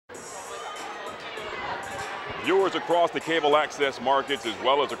Viewers across the cable access markets as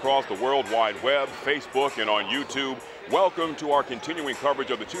well as across the World Wide Web, Facebook, and on YouTube, welcome to our continuing coverage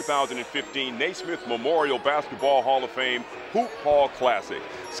of the 2015 Naismith Memorial Basketball Hall of Fame Hoop Hall Classic.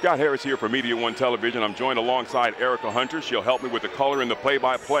 Scott Harris here for Media One Television. I'm joined alongside Erica Hunter. She'll help me with the color and the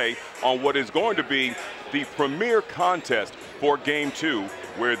play-by-play on what is going to be the premier contest for Game 2,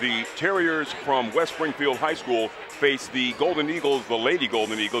 where the Terriers from West Springfield High School face the Golden Eagles, the Lady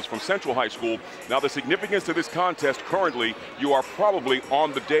Golden Eagles from Central High School. Now, the significance of this contest currently, you are probably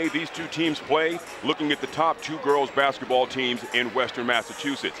on the day these two teams play, looking at the top two girls basketball teams in Western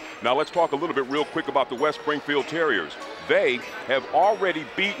Massachusetts. Now, let's talk a little bit real quick about the West Springfield Terriers. They have already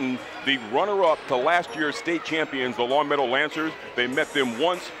beaten the runner-up to last year's state champions, the Long Meadow Lancers. They met them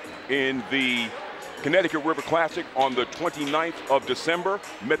once in the Connecticut River Classic on the 29th of December,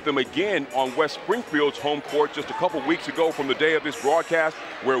 met them again on West Springfield's home court just a couple weeks ago from the day of this broadcast,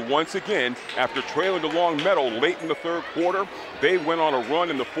 where once again, after trailing the Long Meadow late in the third quarter, they went on a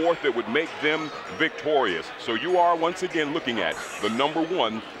run in the fourth that would make them victorious. So you are once again looking at the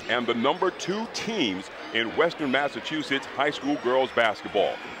 #1 and the #2 teams in Western Massachusetts high school girls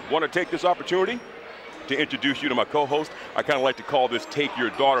basketball. Want to take this opportunity to introduce you to my co-host. I kind of like to call this Take Your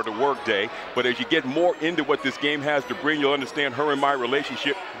Daughter to Work Day, but as you get more into what this game has to bring, you'll understand her and my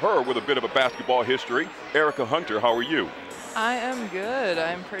relationship, her with a bit of a basketball history. Erica Hunter, how are you? I am good.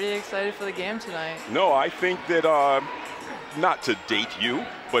 I'm pretty excited for the game tonight. No, I think that, not to date you,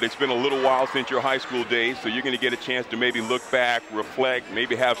 but it's been a little while since your high school days, so you're going to get a chance to maybe look back, reflect,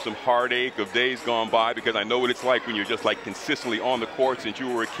 maybe have some heartache of days gone by, because I know what it's like when you're just like consistently on the court since you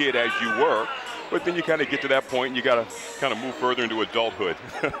were a kid as you were. But then you kind of get to that point and you got to kind of move further into adulthood.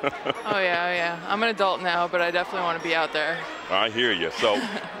 Oh, yeah. I'm an adult now, but I definitely want to be out there. I hear you. So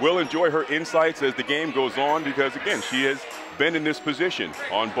we'll enjoy her insights as the game goes on because, again, she has been in this position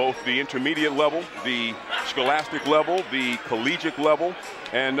on both the intermediate level, the scholastic level, the collegiate level.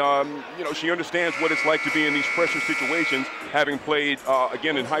 And, you know, she understands what it's like to be in these pressure situations, having played,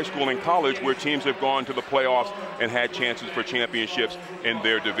 again, in high school and college where teams have gone to the playoffs and had chances for championships in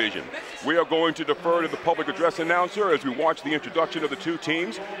their division. We are going to defer to the public address announcer as we watch the introduction of the two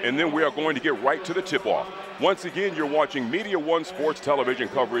teams, and then we are going to get right to the tip-off. Once again, you're watching Media One Sports Television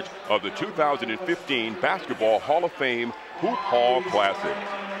coverage of the 2015 Basketball Hall of Fame Hoop Hall Classic.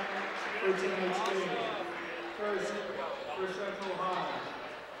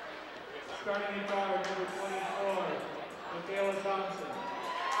 Starting in guard, number 24, Michaela Thompson.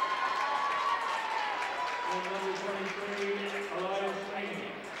 And number 23, Elias Sweeney.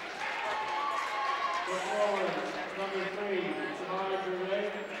 The forward, number 3, Tamara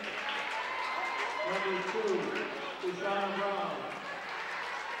Gervais. Number 2, Deshaun Brown.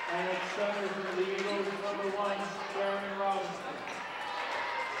 And at center for the Eagles, number 1, Sharon Robinson.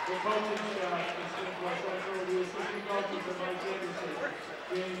 The coaching staff consists of Central, the assistant coaches are Mike Anderson,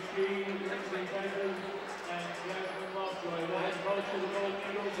 James G, Lindsay Benton, and Jasmine Lovejoy. The head coach of the Golden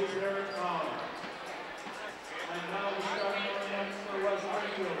Eagles is Eric Collins. And now the starting lineups for West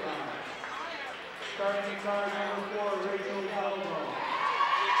Springfield now. Starting in guard number 4, Rachel Delvo.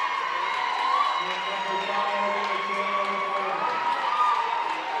 And number 5, Michaela Lombardo.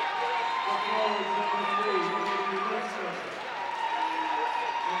 The forwards number 3, Nikki Winston.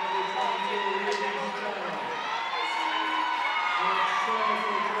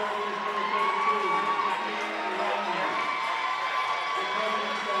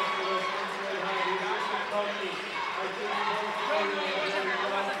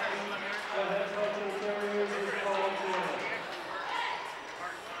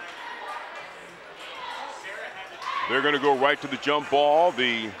 They're going to go right to the jump ball.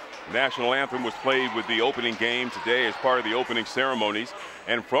 The national anthem was played with the opening game today as part of the opening ceremonies.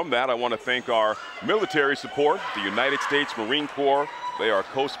 And from that, I want to thank our military support, the United States Marine Corps. They are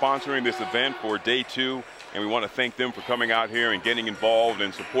co-sponsoring this event for day 2. And we want to thank them for coming out here and getting involved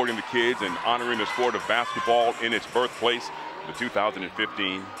and supporting the kids and honoring the sport of basketball in its birthplace, the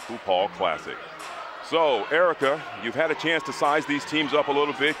 2015 Hoop Hall Classic. So, Erica, you've had a chance to size these teams up a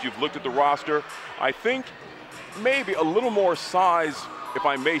little bit. You've looked at the roster. I think maybe a little more size, if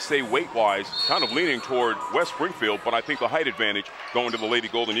I may say weight-wise, kind of leaning toward West Springfield, but I think the height advantage going to the Lady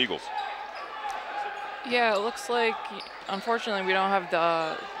Golden Eagles. Yeah, it looks like, unfortunately, we don't have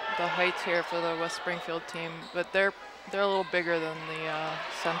the height here for the West Springfield team, but they're a little bigger than the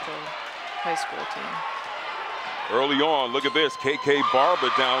Central High School team. Early on, look at this, KK Barba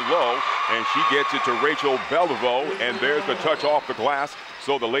down low, and she gets it to Rachel Beliveau, and there's the touch off the glass,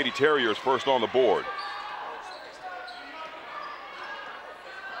 so the Lady Terriers first on the board.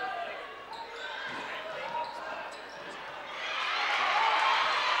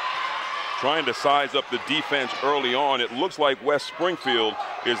 trying to size up the defense early on. It looks like West Springfield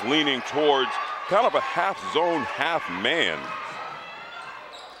is leaning towards kind of a half zone, half man.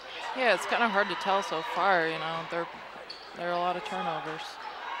 Yeah, it's kind of hard to tell so far. You know, there are a lot of turnovers.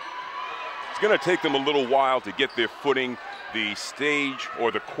 It's going to take them a little while to get their footing. The stage,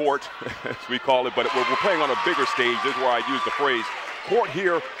 or the court, as we call it, but we're playing on a bigger stage. This is where I use the phrase court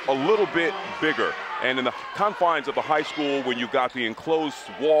here a little bit bigger. And in the confines of the high school, when you've got the enclosed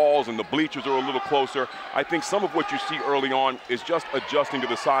walls and the bleachers are a little closer, I think some of what you see early on is just adjusting to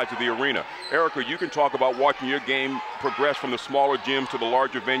the size of the arena. Erica, you can talk about watching your game progress from the smaller gyms to the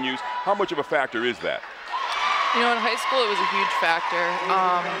larger venues. How much of a factor is that? You know, in high school, it was a huge factor.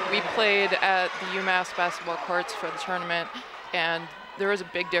 We played at the UMass basketball courts for the tournament, and there was a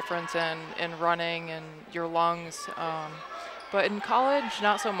big difference in running and your lungs. But in college,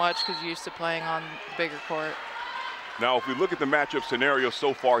 not so much because you're used to playing on the bigger court. Now, if we look at the matchup scenario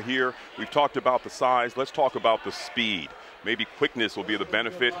so far here, we've talked about the size. Let's talk about the speed. Maybe quickness will be the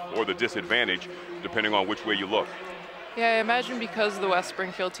benefit or the disadvantage, depending on which way you look. Yeah, I imagine because the West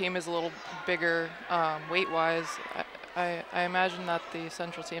Springfield team is a little bigger weight-wise, I imagine that the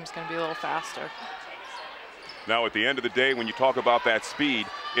Central team is going to be a little faster. Now, at the end of the day, when you talk about that speed,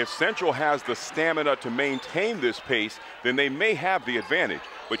 if Central has the stamina to maintain this pace, then they may have the advantage.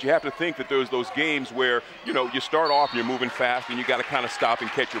 But you have to think that there's those games where, you know, you start off and you're moving fast and you got to kind of stop and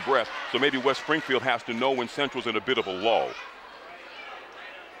catch your breath. So maybe West Springfield has to know when Central's in a bit of a lull.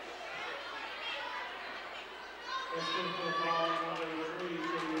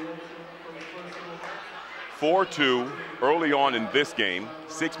 4-2 early on in this game.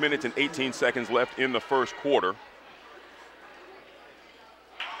 6 minutes and 18 seconds left in the first quarter.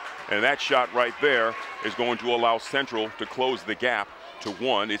 And that shot right there is going to allow Central to close the gap to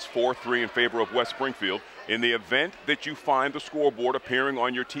 1. It's 4-3 in favor of West Springfield. In the event that you find the scoreboard appearing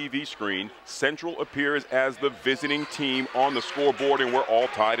on your TV screen, Central appears as the visiting team on the scoreboard, and we're all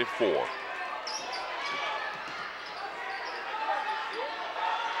tied at 4.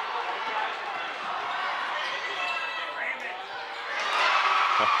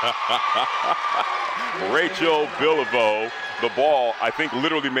 Rachel Billiveau, the ball, I think,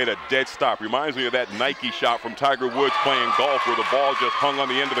 literally made a dead stop. Reminds me of that Nike shot from Tiger Woods playing golf where the ball just hung on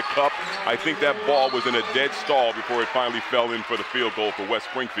the end of the cup. I think that ball was in a dead stall before it finally fell in for the field goal for West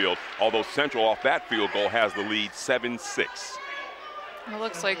Springfield, although Central off that field goal has the lead 7-6. It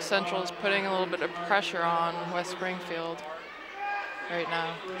looks like Central is putting a little bit of pressure on West Springfield right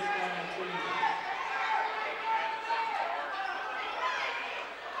now.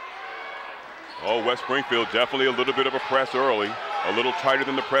 Oh, West Springfield definitely a little bit of a press early. A little tighter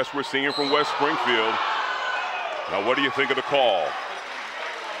than the press we're seeing from West Springfield. Now, what do you think of the call?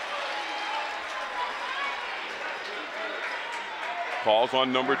 Calls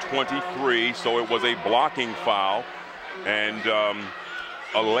on number 23, so it was a blocking foul. And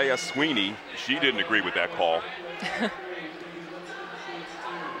Alea Sweeney, she didn't agree with that call.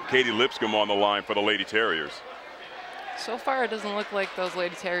 Katie Lipscomb on the line for the Lady Terriers. So far, it doesn't look like those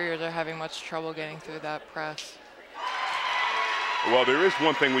Lady Terriers are having much trouble getting through that press. Well, there is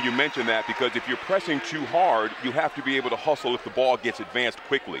one thing when you mention that, because if you're pressing too hard, you have to be able to hustle if the ball gets advanced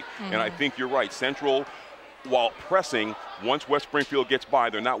quickly. And I think you're right. Central, while pressing, once West Springfield gets by,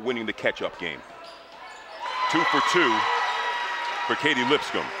 they're not winning the catch-up game. 2 for 2 for Katie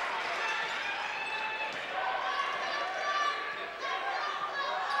Lipscomb.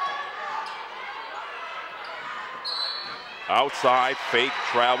 Outside, fake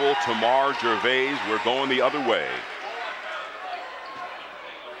travel, Tamar Gervais. We're going the other way.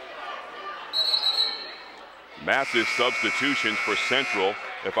 Massive substitutions for Central.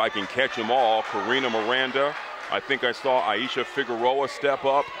 If I can catch them all, Karina Miranda. I think I saw Aisha Figueroa step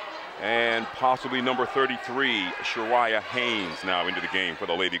up. And possibly number 33, Shariah Haynes, now into the game for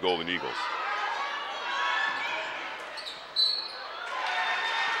the Lady Golden Eagles.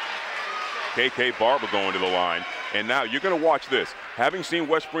 KK Barber going to the line. And now you're going to watch this. Having seen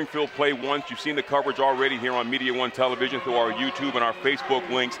West Springfield play once, you've seen the coverage already here on Media One Television through our YouTube and our Facebook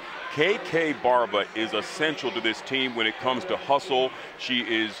links. KK Barber is essential to this team when it comes to hustle.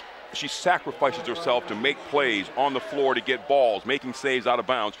 She sacrifices herself to make plays on the floor to get balls, making saves out of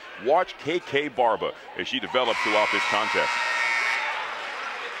bounds. Watch KK Barber as she develops throughout this contest.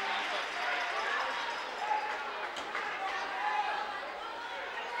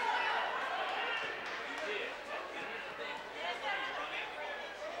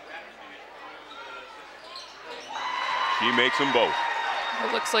 She makes them both.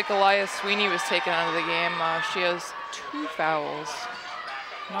 It looks like Alea Sweeney was taken out of the game. She has 2 fouls.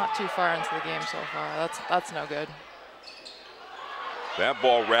 Not too far into the game so far. That's no good. That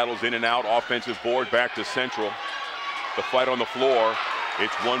ball rattles in and out. Offensive board back to Central. The fight on the floor.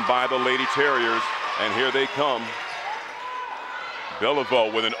 It's won by the Lady Terriers, and here they come.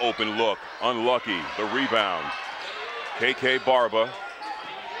 Belleville with an open look. Unlucky. The rebound. KK Barba.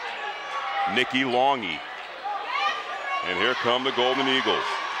 Nikki Longy. And here come the Golden Eagles.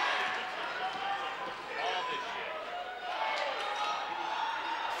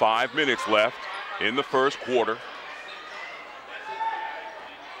 Five minutes left in the first quarter.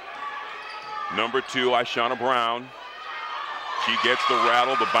 Number 2, Ishana Brown. She gets the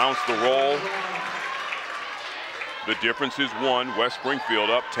rattle, the bounce, the roll. The difference is 1. West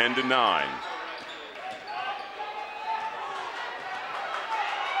Springfield up 10-9.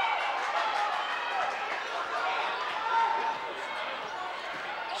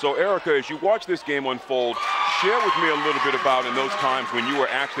 So Erica, as you watch this game unfold, share with me a little bit about in those times when you were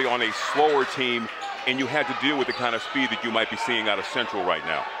actually on a slower team and you had to deal with the kind of speed that you might be seeing out of Central right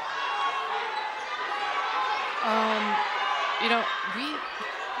now. You know,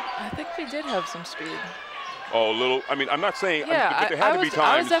 I think we did have some speed. Oh, a little. I mean, I'm not saying. Yeah, but there had to be times.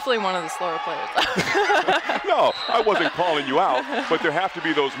 I was definitely one of the slower players. No, I wasn't calling you out, but there have to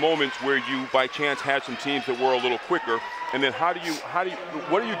be those moments where you, by chance, had some teams that were a little quicker. And then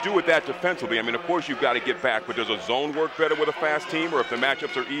what do you do with that defensively? I mean, of course, you've got to get back, but does a zone work better with a fast team, or if the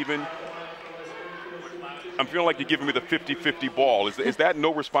matchups are even? I'm feeling like you're giving me the 50-50 ball. Is that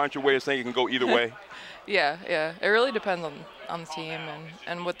no response your way of saying it can go either way? Yeah. It really depends on the team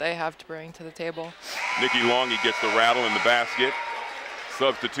and what they have to bring to the table. Nikki Longy gets the rattle in the basket.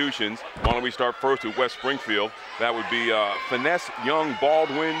 Substitutions. Why don't we start first with West Springfield? That would be Finesse Young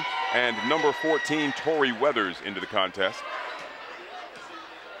Baldwin and number 14, Tori Weathers, into the contest.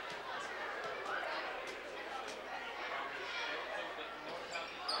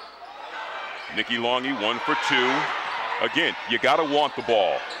 Nikki Longy, 1 for 2. Again, you got to want the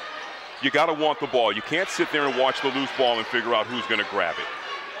ball. You got to want the ball. You can't sit there and watch the loose ball and figure out who's going to grab it.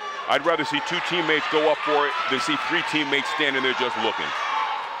 I'd rather see 2 teammates go up for it than see 3 teammates standing there just looking.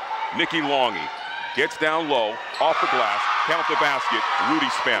 Nikki Longy gets down low, off the glass, count the basket, Rudy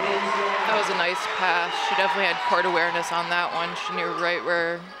Spano. That was a nice pass. She definitely had court awareness on that one. She knew right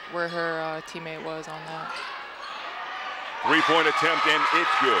where her teammate was on that. 3-point attempt, and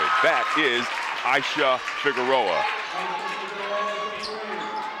it's good. That is Aisha Figueroa.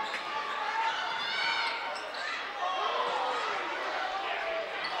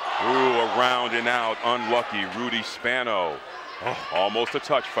 Ooh, around and out, unlucky, Rudy Spano. Oh, almost a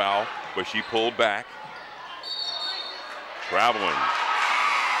touch foul, but she pulled back. Traveling.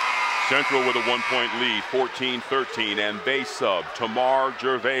 Central with a 1-point lead, 14-13, and they sub Tamar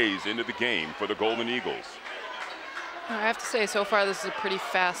Gervais into the game for the Golden Eagles. I have to say, so far this is a pretty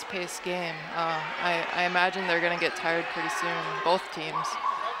fast-paced game. I imagine they're going to get tired pretty soon, both teams.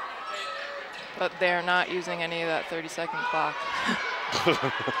 But they're not using any of that 30-second clock.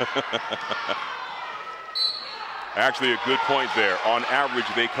 Actually, a good point there. On average,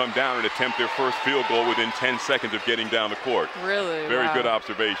 they come down and attempt their first field goal within 10 seconds of getting down the court. Really? Very wow. good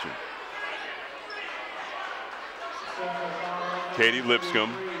observation. Katie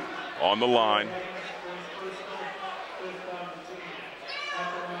Lipscomb on the line.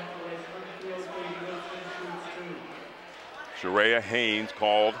 Sharia Haynes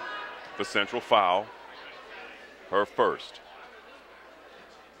called the Central foul, her first.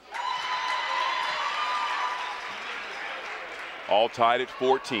 All tied at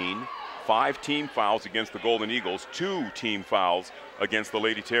 14. 5 team fouls against the Golden Eagles, 2 team fouls against the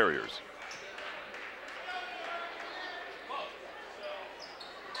Lady Terriers.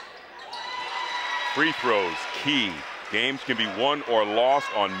 Free throws, key. Games can be won or lost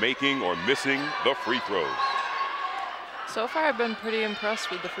on making or missing the free throws. So far, I've been pretty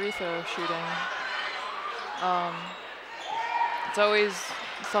impressed with the free throw shooting. It's always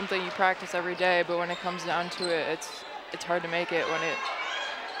something you practice every day, but when it comes down to it, it's hard to make it when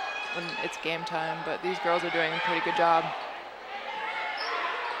it's game time. But these girls are doing a pretty good job.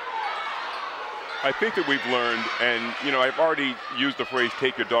 I think that we've learned, and you know, I've already used the phrase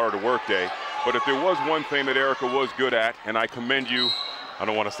 "take your daughter to work day," but if there was one thing that Erica was good at, and I commend you, I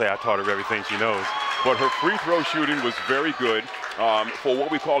don't want to say I taught her everything she knows, but her free throw shooting was very good. For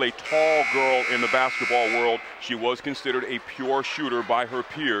what we call a tall girl in the basketball world, she was considered a pure shooter by her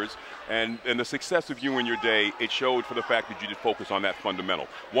peers. And the success of you in your day, it showed for the fact that you did focus on that fundamental.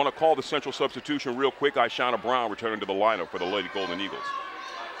 Want to call the Central substitution real quick. Ishana Brown returning to the lineup for the Lady Golden Eagles.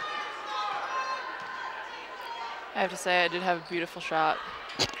 I have to say, I did have a beautiful shot.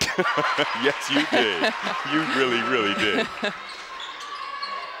 Yes, you did. You really, really did.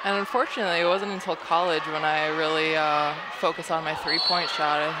 And unfortunately, it wasn't until college when I really focused on my three-point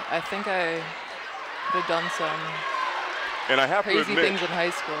shot. I think I could have done some crazy things in high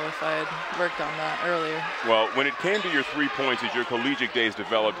school if I had worked on that earlier. Well, when it came to your 3 points as your collegiate days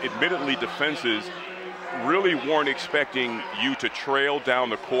developed, admittedly defenses really weren't expecting you to trail down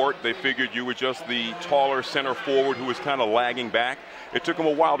the court. They figured you were just the taller center forward who was kind of lagging back. It took them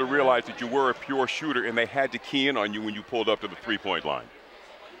a while to realize that you were a pure shooter, and they had to key in on you when you pulled up to the three-point line.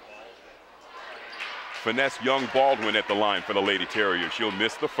 Finesse Young Baldwin at the line for the Lady Terriers. She'll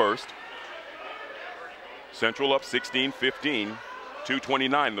miss the first. Central up 16-15,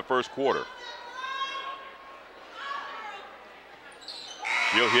 2:29 in the first quarter.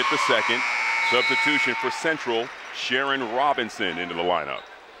 She'll hit the second. Substitution for Central, Sharon Robinson into the lineup.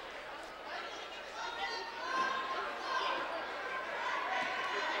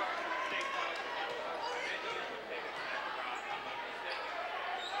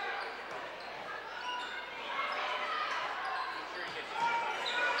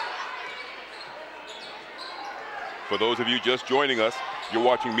 For those of you just joining us, you're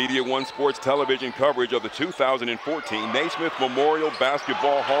watching Media One Sports television coverage of the 2014 Naismith Memorial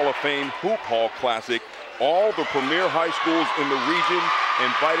Basketball Hall of Fame Hoop Hall Classic. All the premier high schools in the region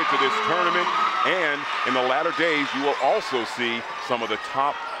invited to this tournament, and in the latter days, you will also see some of the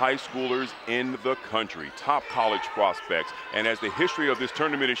top high schoolers in the country, top college prospects. And as the history of this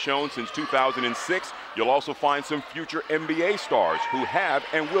tournament has shown since 2006, you'll also find some future NBA stars who have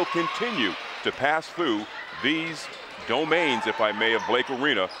and will continue to pass through these domains, if I may, of Blake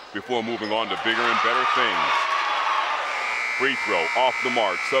Arena before moving on to bigger and better things. Free throw off the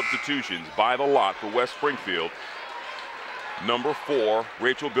mark. Substitutions by the lot for West Springfield. Number 4,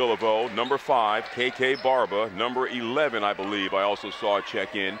 Rachel Billiveau. Number 5, KK Barba. Number 11, I believe I also saw a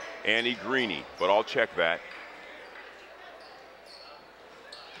check in, Annie Greeny, but I'll check that.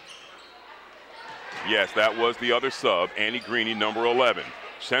 Yes, that was the other sub, Annie Greeny, number 11.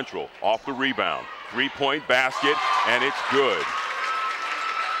 Central off the rebound. Three-point basket, and it's good.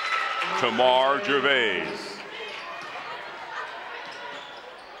 Tamar Gervais.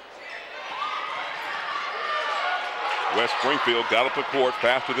 West Springfield got up the court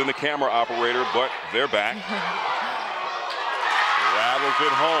faster than the camera operator, but they're back. Rattles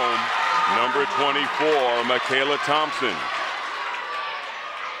it home. Number 24, Michaela Thompson.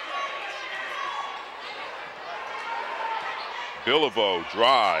 Billiveau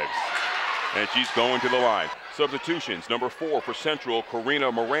drives, and she's going to the line. Substitutions, number 4 for Central,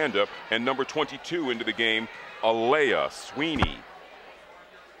 Karina Miranda, and number 22 into the game, Alea Sweeney.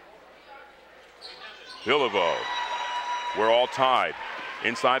 Billiveau, we're all tied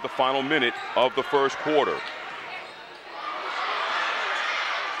inside the final minute of the first quarter.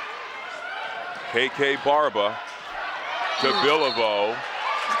 KK Barba to Billiveau. I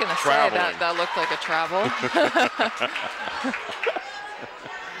was going to say that looked like a travel.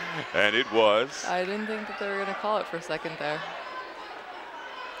 And it was. I didn't think that they were going to call it for a second there.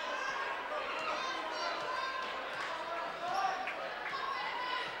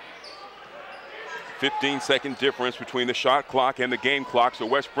 "15-second difference between the shot clock and the game clock, so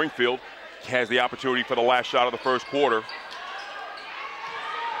West Springfield has the opportunity for the last shot of the first quarter.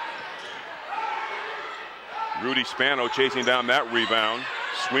 Rudy Spano chasing down that rebound.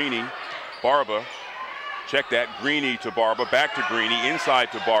 Sweeney, Barba, check that, Greeny to Barba, back to Greeny,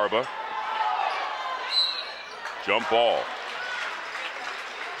 inside to Barba. Jump ball.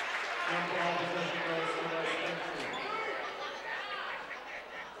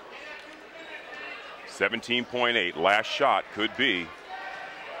 17.8, last shot could be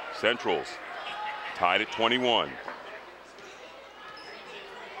Central's, tied at 21.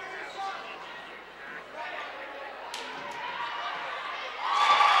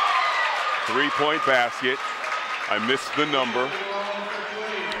 Three-point basket. I missed the number. I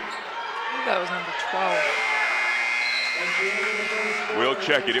think that was number 12. We'll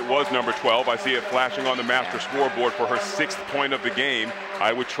check it. It was number 12. I see it flashing on the master scoreboard for her 6th point of the game.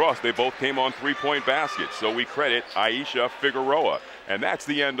 I would trust they both came on three-point baskets. So we credit Aisha Figueroa. And that's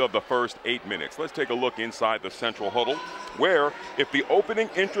the end of the first 8 minutes. Let's take a look inside the Central huddle, where if the opening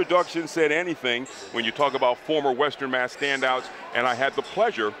introduction said anything, when you talk about former Western Mass standouts, and I had the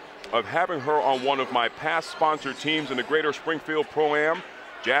pleasure of having her on one of my past sponsored teams in the Greater Springfield Pro-Am,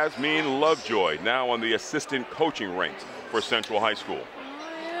 Jasmine Lovejoy, now on the assistant coaching ranks for Central High School. Oh,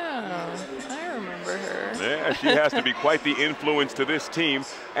 yeah, I remember her. Yeah, she has to be quite the influence to this team.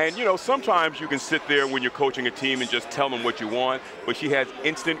 And, you know, sometimes you can sit there when you're coaching a team and just tell them what you want, but she has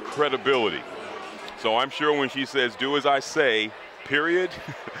instant credibility. So I'm sure when she says, do as I say, period,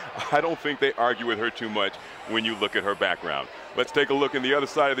 I don't think they argue with her too much when you look at her background. Let's take a look in the other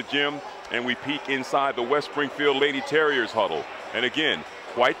side of the gym, and we peek inside the West Springfield Lady Terriers huddle. And again,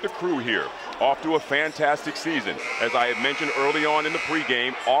 quite the crew here. Off to a fantastic season. As I had mentioned early on in the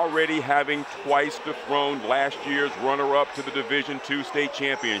pregame, already having twice dethroned last year's runner-up to the Division II state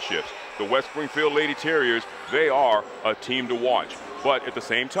championships. The West Springfield Lady Terriers, they are a team to watch. But at the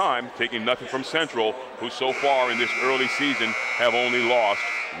same time, taking nothing from Central, who so far in this early season have only lost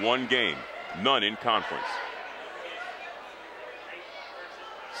one game, none in conference.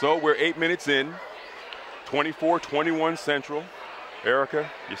 So we're 8 minutes in, 24-21 Central. Erica,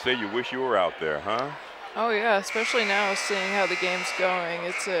 you say you wish you were out there, huh? Oh yeah, especially now seeing how the game's going.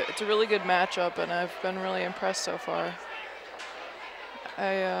 It's a really good matchup, and I've been really impressed so far.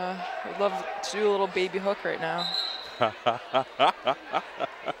 I would love to do a little baby hook right now. That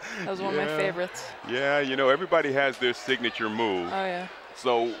was one of my favorites. Yeah, you know, everybody has their signature move. Oh yeah.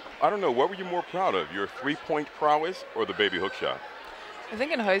 So, I don't know, what were you more proud of, your three-point prowess or the baby hook shot? I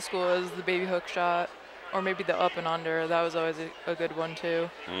think in high school it was the baby hook shot, or maybe the up and under. That was always a good one too.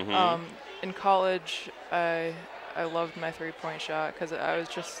 In college, I loved my three-point shot because I was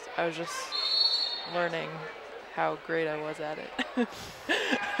just learning how great I was at it.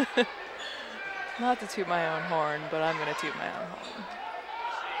 Not to toot my own horn, but I'm going to toot my own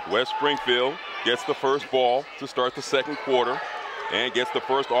horn. West Springfield gets the first ball to start the second quarter and gets the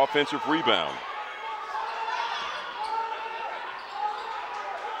first offensive rebound.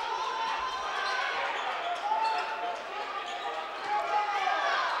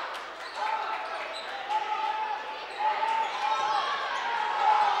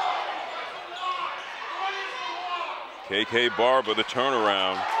 KK Barber, the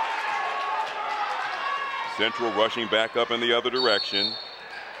turnaround. Central rushing back up in the other direction.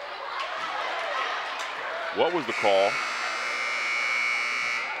 What was the call?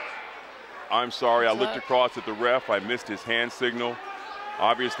 I'm sorry, I looked across at the ref. I missed his hand signal.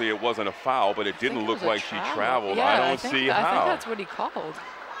 Obviously, it wasn't a foul, but it didn't look like she traveled. Yeah, I don't see how. I think that's what he called.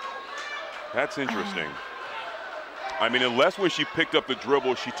 That's interesting. I mean, unless when she picked up the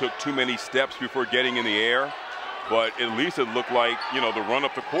dribble, she took too many steps before getting in the air. But at least it looked like, you know, the run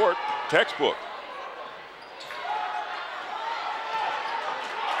up the court, textbook.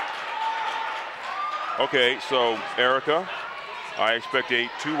 Okay, so Erica, I expect a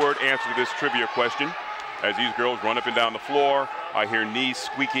two-word answer to this trivia question. As these girls run up and down the floor, I hear knees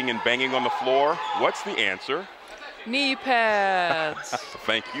squeaking and banging on the floor. What's the answer? Knee pads.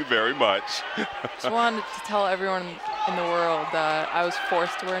 Thank you very much. Just wanted to tell everyone in the world that I was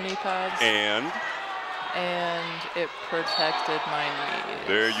forced to wear knee pads. And it protected my knees.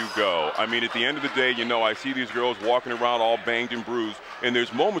 There you go. I mean, at the end of the day, you know, I see these girls walking around all banged and bruised, and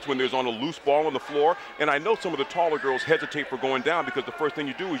there's moments when there's on a loose ball on the floor, and I know some of the taller girls hesitate for going down because the first thing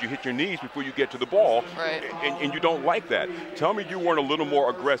you do is you hit your knees before you get to the ball, right. and you don't like that. Tell me you weren't a little more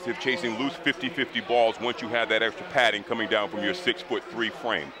aggressive chasing loose 50-50 balls once you had that extra padding coming down from your 6'3"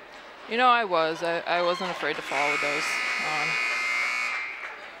 frame. You know, I wasn't afraid to fall with those on.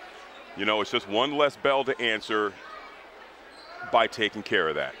 You know, it's just one less bell to answer by taking care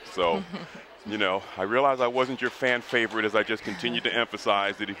of that. So, you know, I realize I wasn't your fan favorite as I just continued to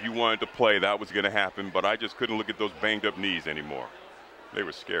emphasize that if you wanted to play, that was going to happen, but I just couldn't look at those banged up knees anymore. They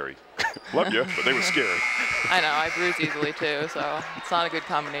were scary. Love you, but they were scary. I know, I bruise easily too, so it's not a good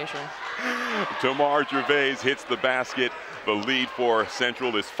combination. Tamar Gervais hits the basket. The lead for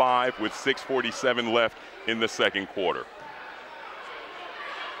Central is 5 with 6:47 left in the second quarter.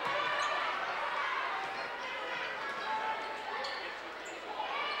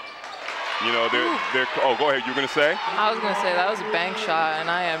 You know, they're oh, go ahead, you were going to say? I was going to say that was a bank shot, and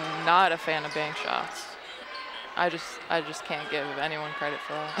I am not a fan of bank shots. I just can't give anyone credit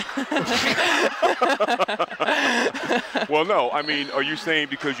for that. Well, no, I mean, are you saying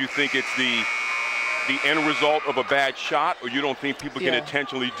because you think it's the end result of a bad shot, or you don't think people can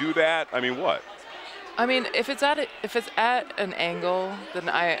intentionally do that? I mean, what? I mean, if it's at an angle, then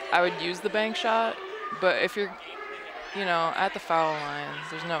I would use the bank shot, but if you're, you know, at the foul line,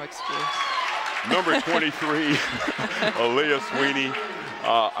 there's no excuse. Number 23, Aaliyah Sweeney.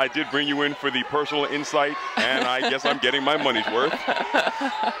 I did bring you in for the personal insight, and I guess I'm getting my money's worth.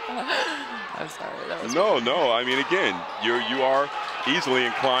 I'm sorry. That was No. I mean, again, you are easily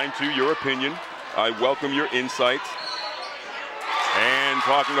inclined to your opinion. I welcome your insights. And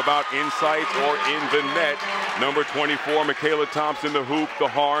talking about insights or in the net, number 24, Michaela Thompson, the hoop, the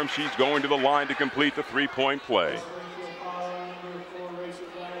harm. She's going to the line to complete the three-point play.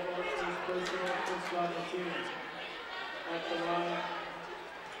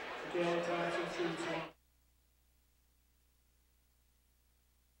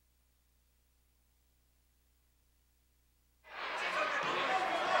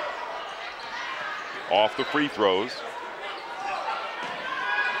 off the free throws.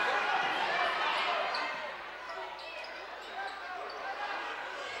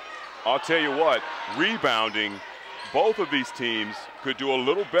 I'll tell you what, rebounding, both of these teams could do a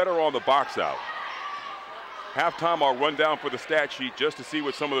little better on the box out. Halftime, I'll run down for the stat sheet just to see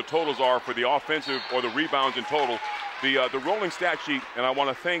what some of the totals are for the offensive or the rebounds in total. The rolling stat sheet, and I want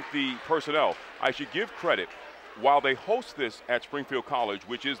to thank the personnel. I should give credit. While they host this at Springfield College,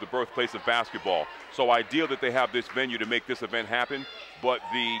 which is the birthplace of basketball, so ideal that they have this venue to make this event happen, but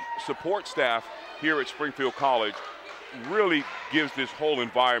the support staff here at Springfield College really gives this whole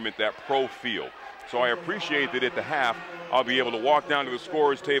environment that pro feel. So I appreciate that at the half, I'll be able to walk down to the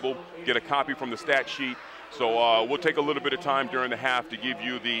scorer's table, get a copy from the stat sheet. So we'll take a little bit of time during the half to give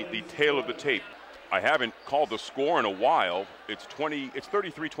you the tail of the tape. I haven't called the score in a while. It's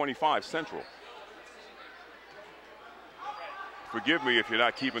 33-25 Central. Forgive me if you're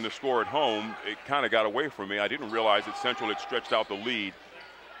not keeping the score at home. It kind of got away from me. I didn't realize that Central had stretched out the lead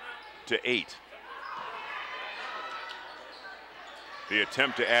to 8. The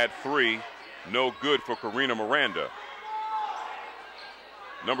attempt to add 3, no good for Karina Miranda.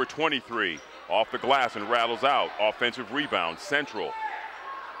 Number 23, off the glass and rattles out. Offensive rebound, Central.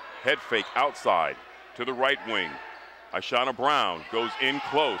 Head fake outside to the right wing. Ashana Brown goes in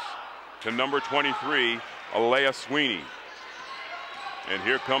close to number 23, Alea Sweeney. And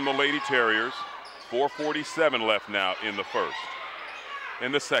here come the Lady Terriers. 4:47 left now in the first.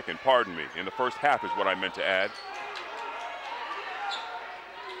 In the second, pardon me. In the first half is what I meant to add.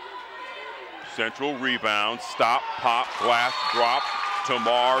 Central rebound, stop, pop, glass, drop.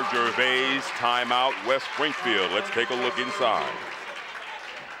 Tamar Gervais, timeout, West Springfield. Let's take a look inside.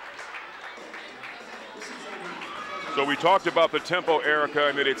 So we talked about the tempo, Erica,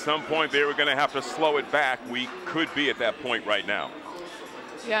 and that at some point they were going to have to slow it back. We could be at that point right now.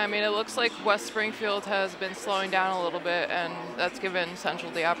 Yeah, I mean, it looks like West Springfield has been slowing down a little bit, and that's given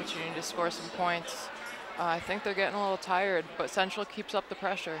Central the opportunity to score some points. I think they're getting a little tired, but Central keeps up the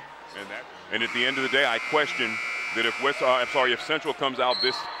pressure. And at the end of the day, I question that if Central comes out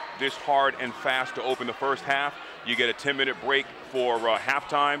this hard and fast to open the first half, you get a 10-minute break for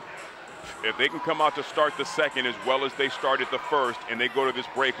halftime. If they can come out to start the second as well as they started the first, and they go to this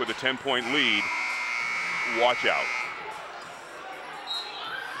break with a 10-point lead, watch out.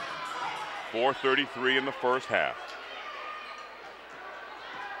 4:33 in the first half.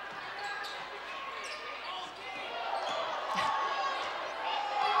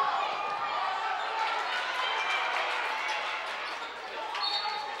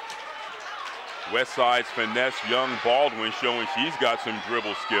 West Side's finesse Young Baldwin showing she's got some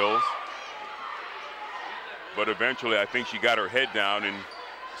dribble skills. But eventually I think she got her head down and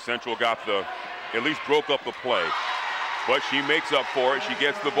Central got at least broke up the play. But she makes up for it. She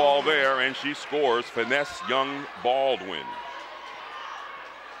gets the ball there and she scores. Finesse Young Baldwin.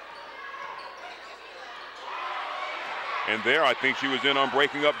 And there I think she was in on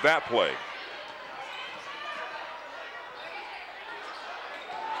breaking up that play.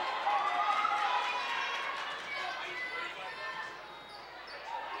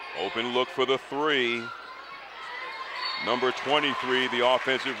 Open look for the 3. Number 23, the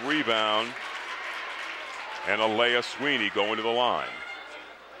offensive rebound. And Alea Sweeney going to the line.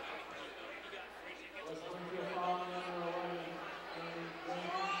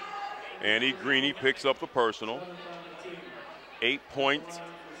 Annie Greeny picks up the personal. 8 points,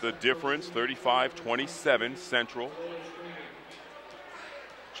 the difference, 35-27 Central.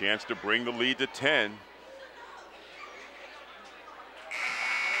 Chance to bring the lead to 10.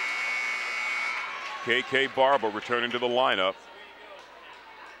 KK Barber returning to the lineup.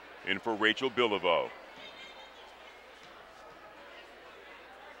 In for Rachel Biliveau.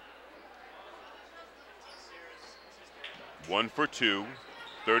 One for 2,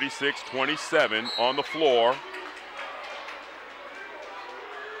 36-27 on the floor.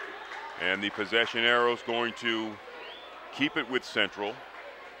 And the possession arrow is going to keep it with Central.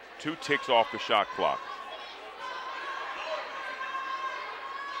 2 ticks off the shot clock.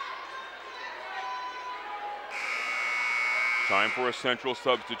 Time for a Central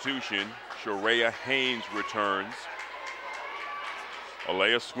substitution. Sharia Haynes returns.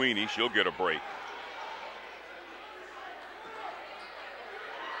 Alea Sweeney, she'll get a break.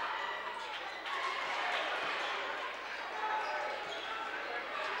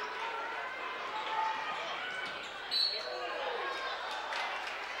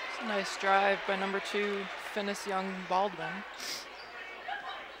 It's a nice drive by number 2, Finesse Young Baldwin.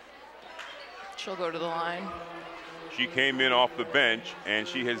 She'll go to the line. She came in off the bench, and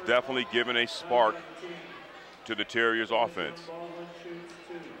she has definitely given a spark to the Terriers' offense.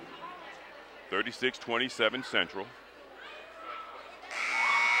 36-27 Central.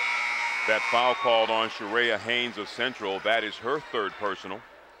 That foul called on Sharia Haynes of Central. That is her third personal.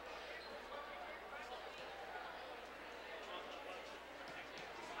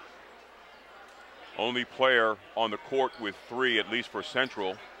 Only player on the court with 3, at least for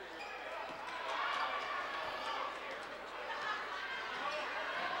Central.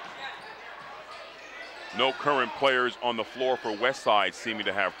 No current players on the floor for Westside seeming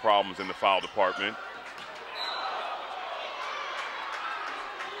to have problems in the foul department.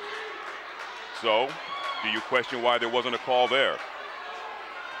 So, do you question why there wasn't a call there?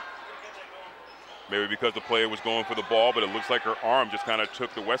 Maybe because the player was going for the ball, but it looks like her arm just kind of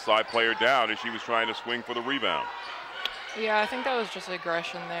took the Westside player down as she was trying to swing for the rebound. Yeah, I think that was just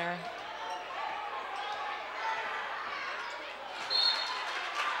aggression there.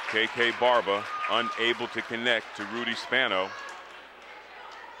 KK Barba unable to connect to Rudy Spano.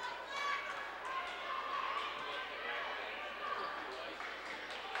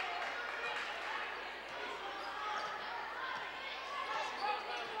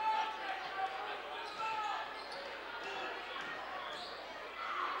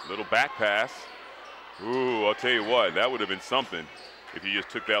 Little back pass. Ooh, I'll tell you what, that would have been something if you just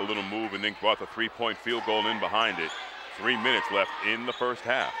took that little move and then brought the three-point field goal in behind it. 3 minutes left in the first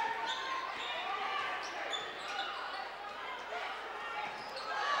half.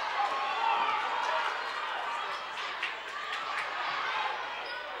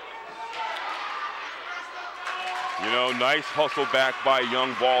 You know, nice hustle back by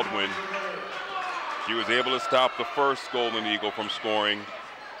young Baldwin. She was able to stop the first Golden Eagle from scoring,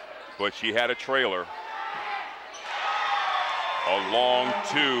 but she had a trailer. A long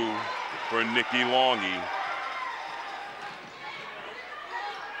 2 for Nikki Longy.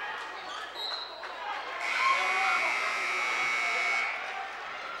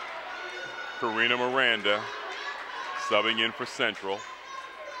 Karina Miranda subbing in for Central.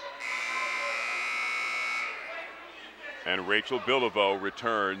 And Rachel Billiveau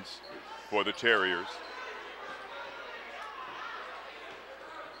returns for the Terriers.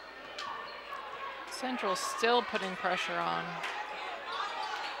 Central still putting pressure on.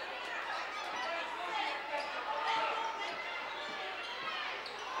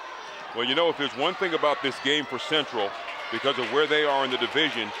 Well, you know, if there's one thing about this game for Central, because of where they are in the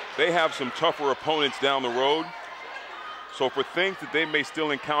division, they have some tougher opponents down the road. So for things that they may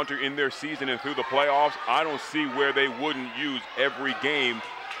still encounter in their season and through the playoffs, I don't see where they wouldn't use every game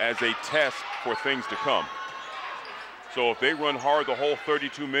as a test for things to come. So if they run hard the whole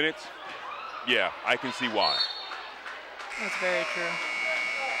 32 minutes, yeah, I can see why. That's very true.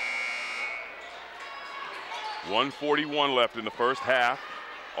 1:41 left in the first half.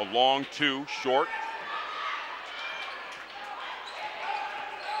 A long 2, short.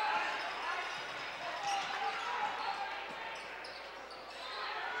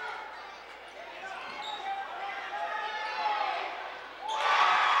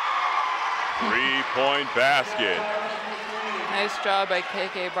 Three-point basket. Nice job by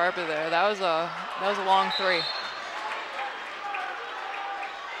KK Barber there. That was a long 3.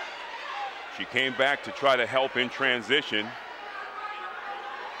 She came back to try to help in transition.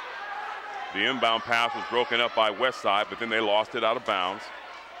 The inbound pass was broken up by Westside, but then they lost it out of bounds.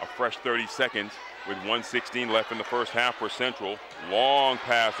 A fresh 30 seconds with 1:16 left in the first half for Central. Long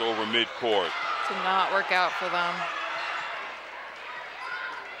pass over midcourt. Did not work out for them.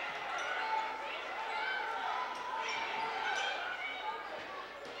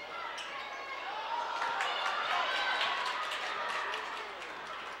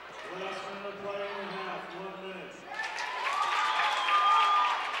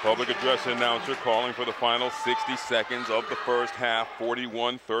 Public address announcer calling for the final 60 seconds of the first half.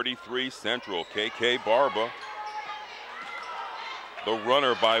 41-33 Central. KK Barba. The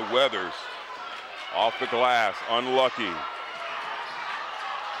runner by Weathers. Off the glass, unlucky.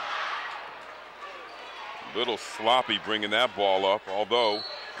 Little sloppy bringing that ball up, although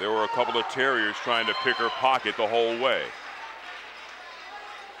there were a couple of Terriers trying to pick her pocket the whole way.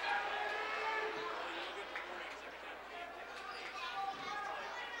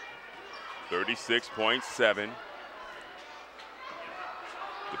 .7.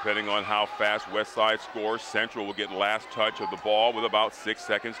 Depending on how fast Westside scores, Central will get last touch of the ball with about 6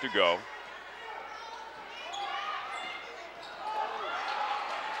 seconds to go.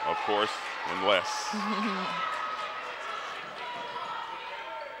 Of course, unless.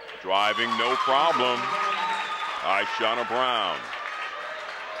 Driving, no problem. Aishana Brown.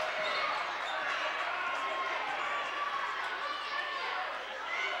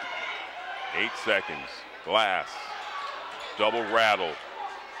 .8 seconds. Glass. Double rattle.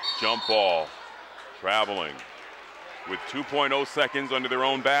 Jump ball. traveling with 2.0 seconds under their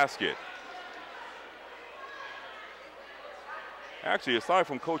own basket. Actually, aside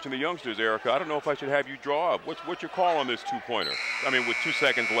from coaching the youngsters, Erica, I don't know if I should have you draw up. What's your call on this two-pointer? I mean, with 2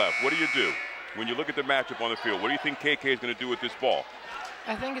 seconds left, what do you do? When you look at the matchup on the field, what do you think KK is going to do with this ball?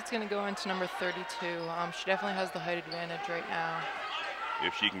 I think it's going to go into number 32. She definitely has the height advantage right now.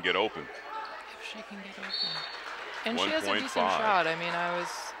 If she can get open. If she can get open. And she has a decent shot. I mean, I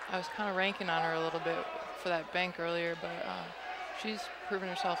was kind of ranking on her a little bit for that bank earlier, but she's proven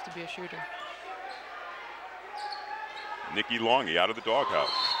herself to be a shooter. Nikki Longy out of the doghouse.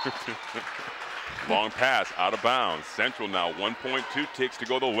 Long pass out of bounds. Central now 1.2 ticks to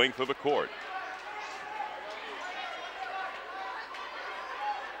go the length of the court.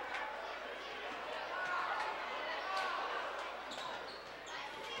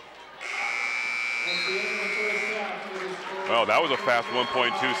 Well, that was a fast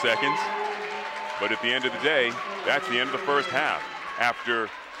 1.2 seconds. But at the end of the day, that's the end of the first half. After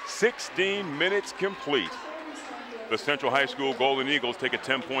 16 minutes complete, the Central High School Golden Eagles take a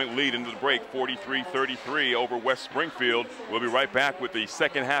 10-point lead into the break, 43-33 over West Springfield. We'll be right back with the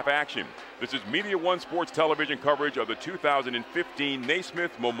second half action. This is Media One Sports Television coverage of the 2015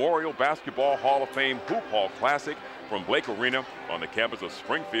 Naismith Memorial Basketball Hall of Fame Hoop Hall Classic from Blake Arena on the campus of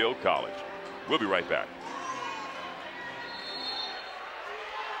Springfield College. We'll be right back.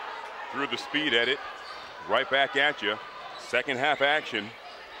 Through the speed edit, right back at you. Second half action.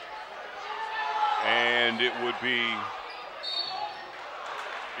 And it would be,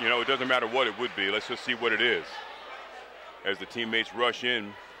 you know, it doesn't matter what it would be. Let's just see what it is as the teammates rush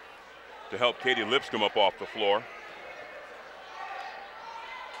in to help Katie Lipscomb up off the floor.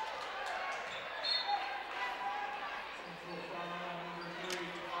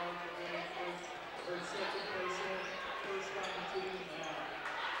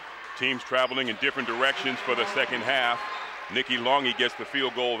 Teams traveling in different directions for the second half. Nikki Longy gets the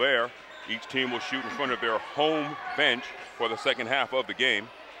field goal there. Each team will shoot in front of their home bench for the second half of the game.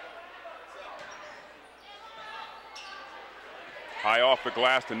 High off the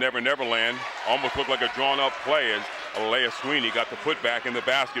glass to Never Never Land. Almost looked like a drawn-up play as Alea Sweeney got the putback in the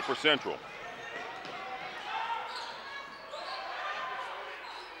basket for Central.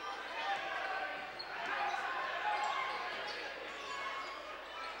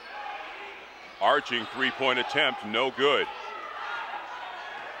 Arching three-point attempt, no good.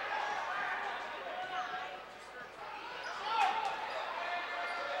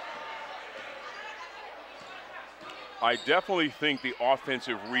 I definitely think the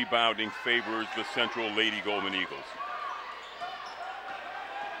offensive rebounding favors the Central Lady Golden Eagles.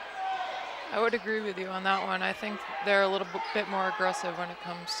 I would agree with you on that one. I think they're a little bit more aggressive when it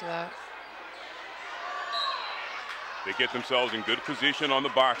comes to that. They get themselves in good position on the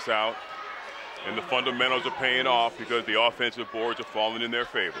box out, and the fundamentals are paying off because the offensive boards are falling in their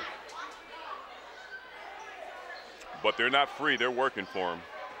favor. But they're not free, they're working for them,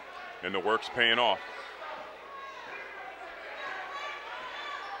 and the work's paying off.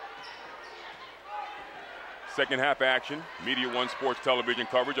 Second half action, Media One Sports Television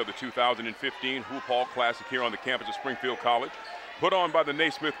coverage of the 2015 Hoop Hall Classic here on the campus of Springfield College. Put on by the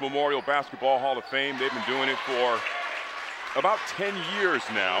Naismith Memorial Basketball Hall of Fame. They've been doing it for about 10 years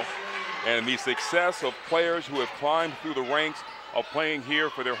now. And the success of players who have climbed through the ranks of playing here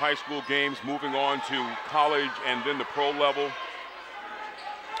for their high school games, moving on to college and then the pro level,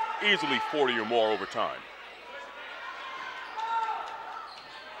 easily 40 or more over time.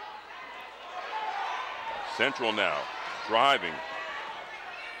 Central now, driving.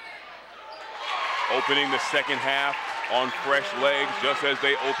 Opening the second half on fresh legs just as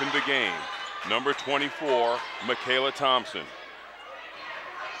they opened the game. Number 24, Michaela Thompson.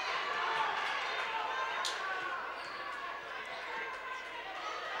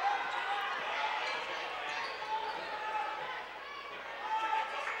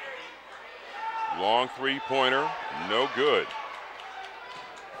 Long three-pointer, no good.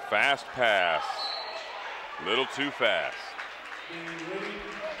 Fast pass. Little too fast. The winning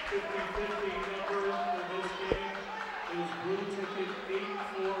 50-50 number for this game is blue ticket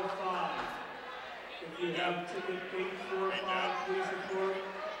 845. If you have ticket 845, please report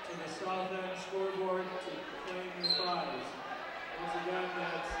to the south end scoreboard to claim your prize. Once again,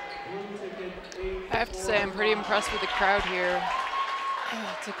 that's blue ticket 845. I have to say I'm pretty impressed with the crowd here.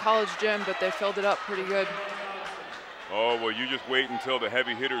 It's a college gym, but they filled it up pretty good. Oh, well, you just wait until the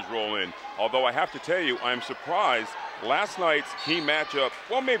heavy hitters roll in. Although I have to tell you, I'm surprised. Last night's key matchup,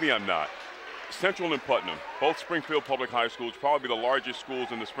 well, maybe I'm not. Central and Putnam, both Springfield Public High Schools, probably the largest schools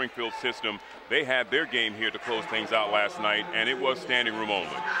in the Springfield system. They had their game here to close things out last night, and it was standing room only.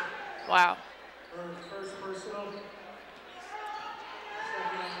 Wow. Her first personal, second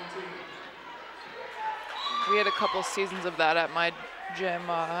on the team. We had a couple seasons of that at my gym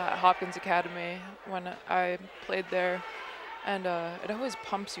at Hopkins Academy when I played there, and it always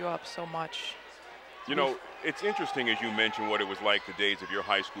pumps you up so much. You know, it's interesting as you mentioned what it was like the days of your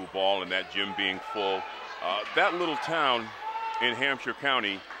high school ball and that gym being full. That little town in Hampshire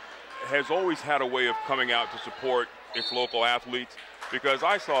County has always had a way of coming out to support its local athletes, because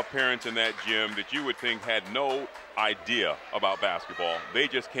I saw parents in that gym that you would think had no idea about basketball. They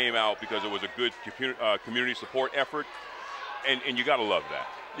just came out because it was a good community support effort, and you got to love that.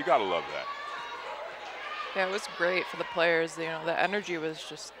 You got to love that. Yeah, it was great for the players. You know, the energy was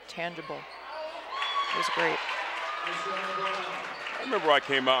just tangible. It was great. I remember I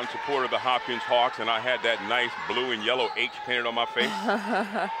came out in support of the Hopkins Hawks, and I had that nice blue and yellow H painted on my face.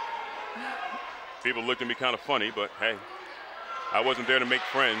 People looked at me kind of funny, but hey, I wasn't there to make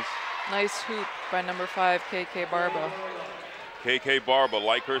friends. Nice hoop by number 5, KK Barba. KK Barba,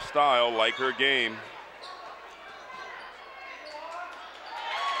 like her style, like her game.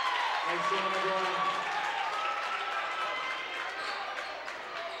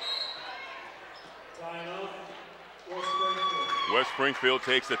 West Springfield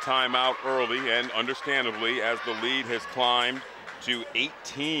takes a timeout early, and understandably, as the lead has climbed to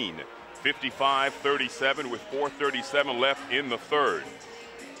 18, 55-37 with 4:37 left in the third.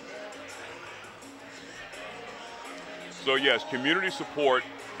 So yes, community support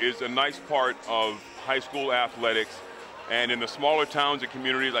is a nice part of high school athletics, and in the smaller towns and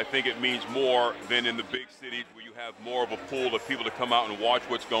communities, I think it means more than in the big cities where you have more of a pool of people to come out and watch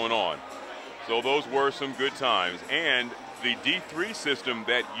what's going on. So those were some good times, and the D3 system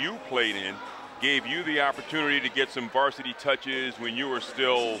that you played in gave you the opportunity to get some varsity touches when you were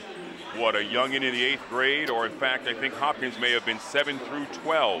still, what, a youngin' in the 8th grade, or in fact, I think Hopkins may have been 7 through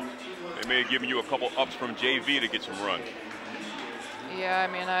 12. They may have given you a couple ups from JV to get some runs. Yeah,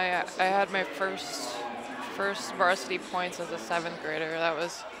 I mean, I had my first varsity points as a 7th grader. That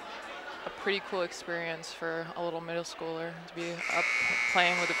was a pretty cool experience for a little middle schooler to be up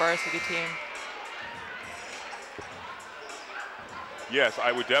playing with the varsity team. Yes,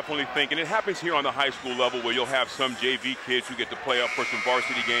 I would definitely think, and it happens here on the high school level where you'll have some JV kids who get to play up for some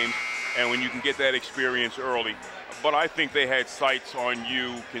varsity games, and when you can get that experience early. But I think they had sights on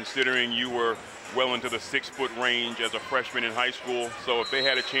you, considering you were well into the 6-foot range as a freshman in high school. So if they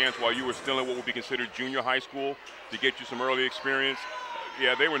had a chance while you were still in what would be considered junior high school to get you some early experience,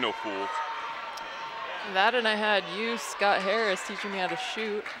 yeah, they were no fools. That, and I had you, Scott Harris, teaching me how to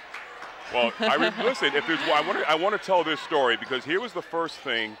shoot. Well, listen, if there's, I want to tell this story, because here was the first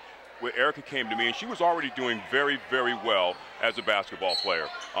thing where Erica came to me, and she was already doing very, very well as a basketball player.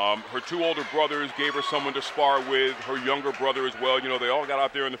 Her 2 older brothers gave her someone to spar with, her younger brother as well. You know, they all got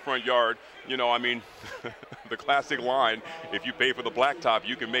out there in the front yard. You know, I mean, the classic line, if you pay for the blacktop,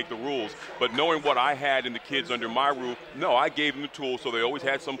 you can make the rules. But knowing what I had and the kids under my roof, no, I gave them the tools, so they always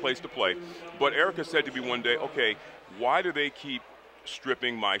had some place to play. But Erica said to me one day, okay, why do they keep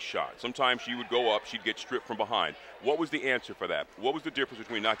stripping my shot? Sometimes she would go up, she'd get stripped from behind. What was the answer for that? What was the difference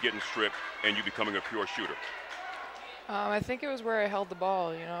between not getting stripped and you becoming a pure shooter? I think it was where I held the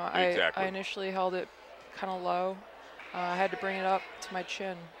ball. You know, Exactly. I initially held it kind of low. I had to bring it up to my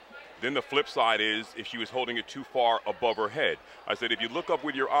chin. Then the flip side is if she was holding it too far above her head. I said, if you look up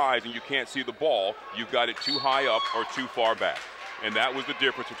with your eyes and you can't see the ball, you've got it too high up or too far back. And that was the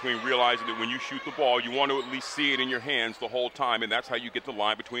difference between realizing that when you shoot the ball, you want to at least see it in your hands the whole time, and that's how you get the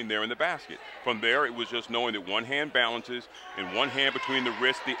line between there and the basket. From there, it was just knowing that one hand balances, and one hand between the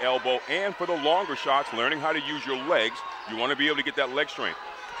wrist, the elbow, and for the longer shots, learning how to use your legs. You want to be able to get that leg strength.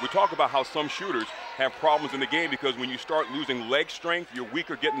 We talk about how some shooters have problems in the game because when you start losing leg strength, you're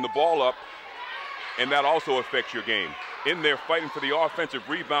weaker getting the ball up, and that also affects your game. In there fighting for the offensive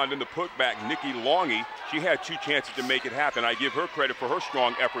rebound in the putback, Nikki Longy, she had 2 chances to make it happen. I give her credit for her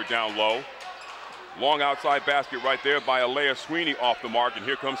strong effort down low. Long outside basket right there by Alea Sweeney off the mark, and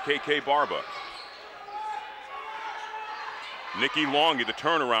here comes KK Barba. Nikki Longy, the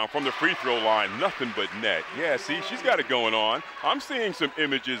turnaround from the free throw line, nothing but net. Yeah, see, she's got it going on. I'm seeing some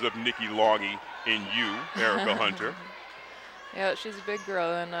images of Nikki Longy in you, Erica Hunter. Yeah, she's a big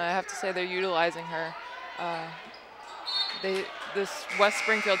girl, and I have to say they're utilizing her. This West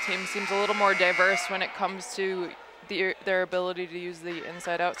Springfield team seems a little more diverse when it comes to their ability to use the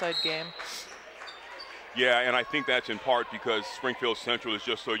inside-outside game. Yeah, and I think that's in part because Springfield Central is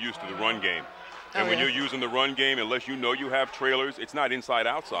just so used to the run game. And when you're using the run game, unless you know you have trailers, it's not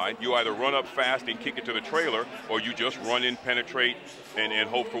inside-outside. You either run up fast and kick it to the trailer, or you just run in, penetrate, and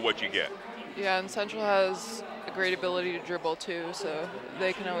hope for what you get. Yeah, and Central has a great ability to dribble too, so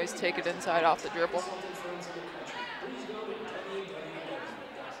they can always take it inside off the dribble.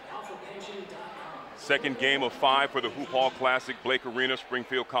 Second game of 5 for the Hoop Hall Classic, Blake Arena,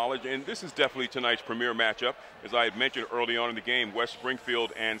 Springfield College, and this is definitely tonight's premier matchup. As I had mentioned early on in the game, West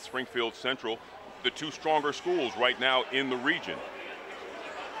Springfield and Springfield Central, the two stronger schools right now in the region.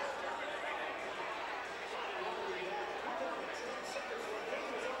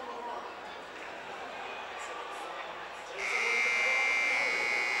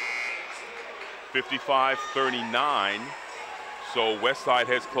 (55-39). So Westside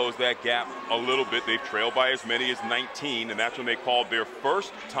has closed that gap a little bit. They've trailed by as many as 19, and that's when they called their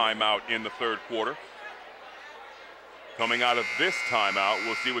first timeout in the third quarter. Coming out of this timeout,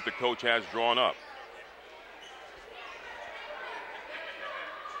 we'll see what the coach has drawn up.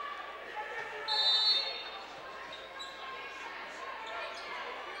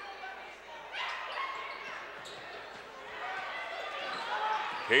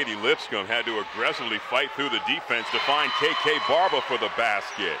 Katie Lipscomb had to aggressively fight through the defense to find KK Barba for the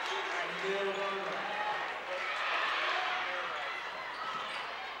basket.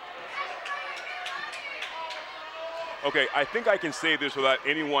 Okay, I think I can say this without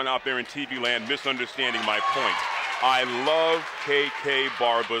anyone out there in TV land misunderstanding my point. I love KK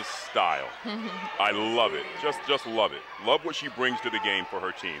Barba's style. I love it, just love it. Love what she brings to the game for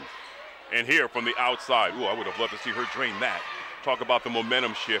her team. And here from the outside, ooh, I would have loved to see her drain that. Talk about the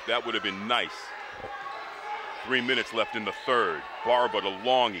momentum shift, that would have been nice. 3 minutes left in the third. Barba to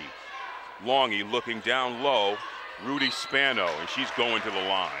Longy. Longy looking down low. Rudy Spano, and she's going to the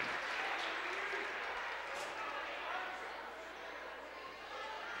line.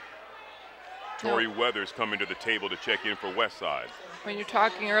 Tori Weathers coming to the table to check in for Westside. When you're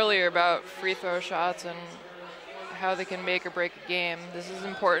talking earlier about free throw shots and how they can make or break a game, this is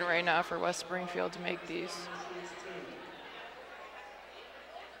important right now for West Springfield to make these.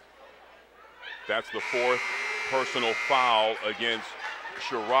 That's the fourth personal foul against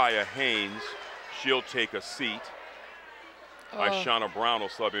Shariah Haynes. She'll take a seat. Ishana Brown will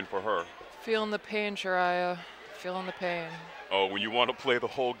sub in for her. Feeling the pain, Shariah. Feeling the pain. Oh, when you want to play the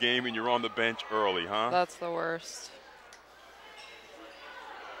whole game and you're on the bench early, huh? That's the worst.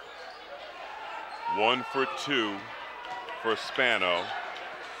 1 for 2 for Spano.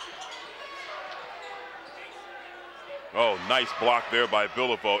 Oh, nice block there by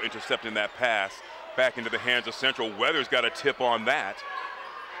Billivo, intercepting that pass back into the hands of Central. Weathers got a tip on that.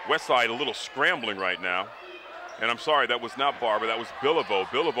 Westside a little scrambling right now. And I'm sorry, that was not Barba, that was Billivo.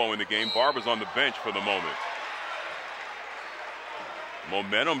 Billivo in the game, Barba's on the bench for the moment.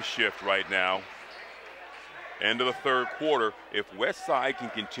 Momentum shift right now. End of the third quarter. If Westside can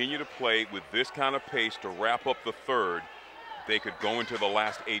continue to play with this kind of pace to wrap up the third, they could go into the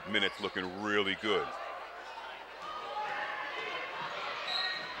last 8 minutes looking really good.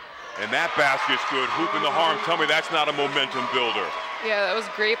 And that basket's good. Hoop in the harm. Tell me that's not a momentum builder. Yeah, that was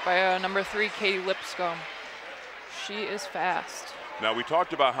great by number 3, Katie Lipscomb. She is fast. Now, we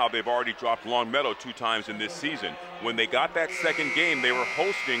talked about how they've already dropped Longmeadow 2 times in this season. When they got that second game, they were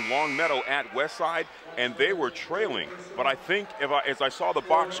hosting Longmeadow at Westside, and they were trailing. But I think, as I saw the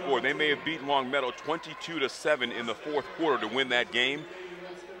box score, they may have beaten Longmeadow 22-7 in the fourth quarter to win that game.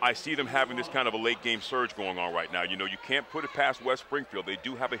 I see them having this kind of a late game surge going on right now. You know, you can't put it past West Springfield. They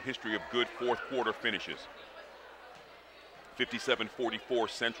do have a history of good fourth quarter finishes. 57-44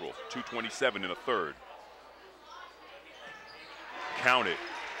 Central, 2:27 in the third. Count it.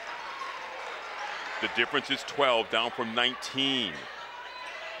 The difference is 12, down from 19.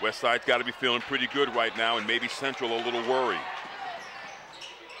 Westside's got to be feeling pretty good right now, and maybe Central a little worried.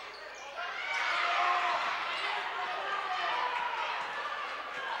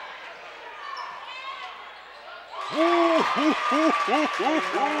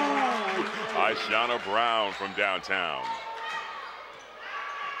 Ishana Brown from downtown.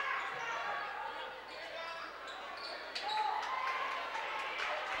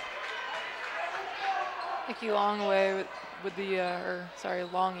 Nikki Longaway with the,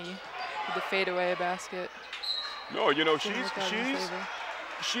 Longy with the fadeaway basket. No, you know,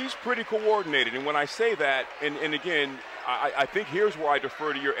 she's pretty coordinated, and when I say that, and again, I think here's where I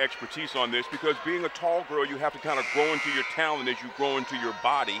defer to your expertise on this, because being a tall girl, you have to kind of grow into your talent as you grow into your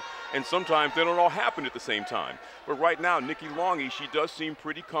body, and sometimes they don't all happen at the same time. But right now, Nikki Longy, she does seem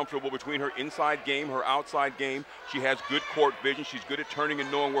pretty comfortable between her inside game, her outside game. She has good court vision. She's good at turning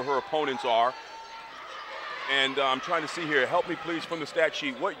and knowing where her opponents are. And I'm trying to see here, help me please from the stat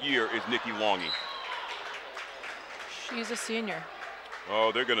sheet, what year is Nikki Longy? She's a senior.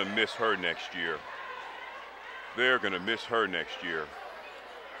 Oh, they're gonna miss her next year. They're gonna miss her next year.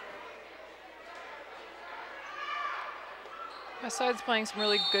 Besides playing some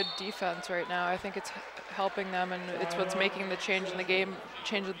really good defense right now, I think it's helping them, and it's what's making the change in the game,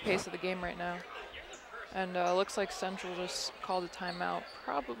 change the pace of the game right now. And looks like Central just called a timeout,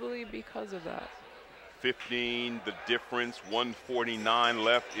 probably because of that. 15, the difference, 1:49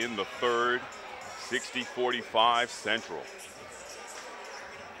 left in the third, 60-45 Central.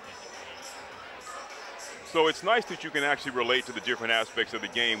 So it's nice that you can actually relate to the different aspects of the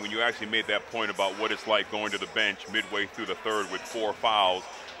game when you actually made that point about what it's like going to the bench midway through the third with 4 fouls.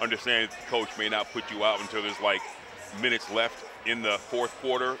 Understand that the coach may not put you out until there's like minutes left in the fourth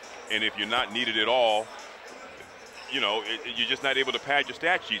quarter, and if you're not needed at all, you know, you're just not able to pad your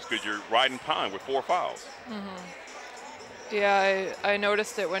stat sheets because you're riding time with 4 fouls. Yeah, I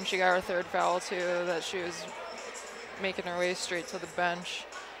noticed it when she got her third foul too, that she was making her way straight to the bench.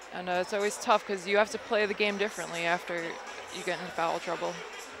 And it's always tough because you have to play the game differently after you get into foul trouble.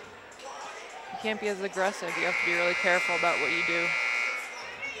 You can't be as aggressive. You have to be really careful about what you do.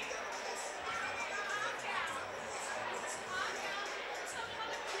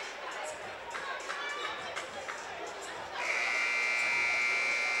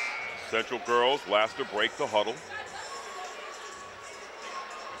 Central girls last to break the huddle.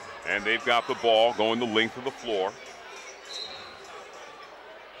 And they've got the ball going the length of the floor.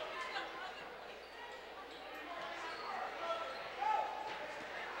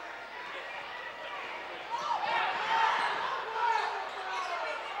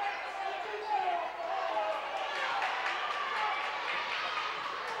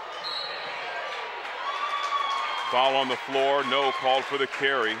 Foul on the floor, no, called for the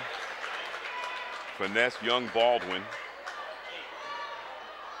carry. Finesse Young Baldwin.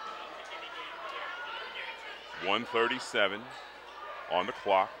 1:37 on the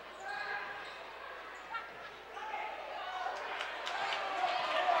clock.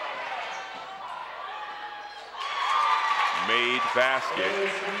 Made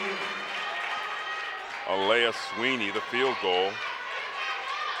basket. Alea Sweeney, the field goal.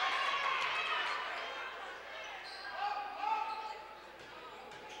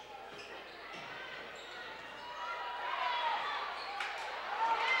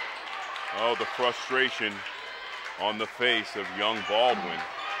 Oh, the frustration on the face of Young Baldwin.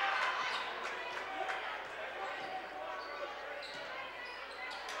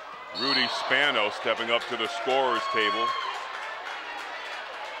 Rudy Spano stepping up to the scorer's table.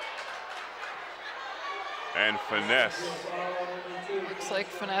 And Finesse. Looks like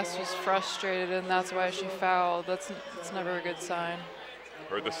Finesse was frustrated, and that's why she fouled. That's never a good sign.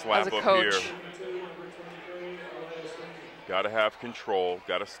 Heard the slap As a up coach. here. Got to have control,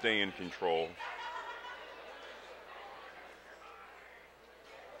 got to stay in control.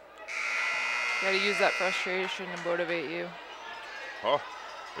 Got to use that frustration to motivate you. Oh,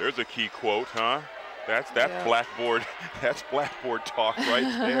 there's a key quote, huh? That's Blackboard. That's Blackboard talk right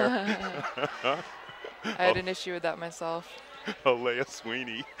there. I had an issue with that myself. Alea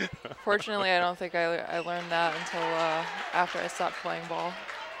Sweeney. Fortunately, I don't think I learned that until after I stopped playing ball.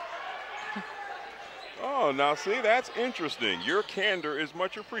 Oh, now see, that's interesting. Your candor is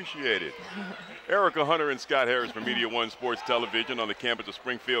much appreciated. Erica Hunter and Scott Harris from Media One Sports Television on the campus of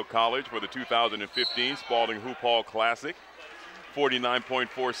Springfield College for the 2015 Spalding Hoop Hall Classic.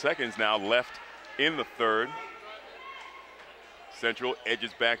 49.4 seconds now left in the third. Central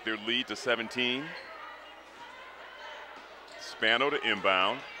edges back their lead to 17. Spano to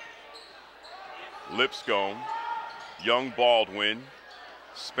inbound. Lipscomb, Young Baldwin,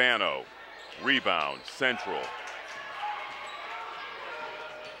 Spano. Rebound, Central.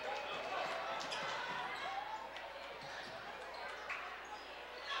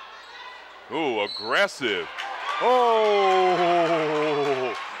 Ooh, aggressive.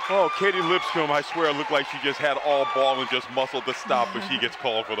 Oh, Katie Lipscomb, I swear it looked like she just had all ball and just muscled the stop, but she gets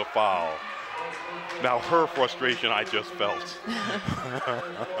called for the foul. Now her frustration I just felt.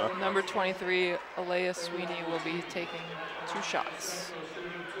 Number 23, Alea Sweeney, will be taking 2 shots.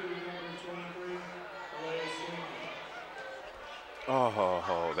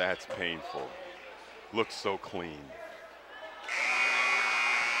 Oh, that's painful. Looks so clean.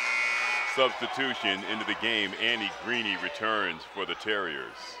 Substitution into the game. Annie Greeny returns for the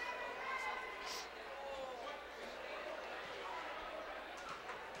Terriers.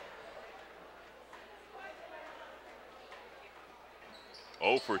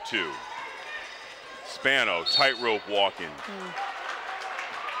 Oh for 2. Spano, tightrope walking.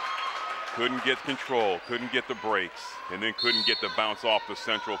 Couldn't get control, couldn't get the breaks, and then couldn't get the bounce off the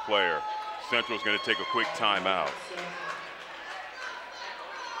Central player. Central's going to take a quick timeout.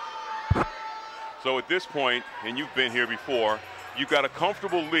 So at this point, and you've been here before, You've got a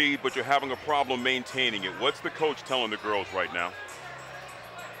comfortable lead, but you're having a problem maintaining it. What's the coach telling the girls right now?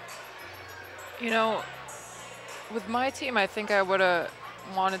 You know, with my team, I think I would have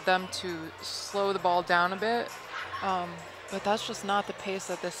wanted them to slow the ball down a bit, but that's just not the pace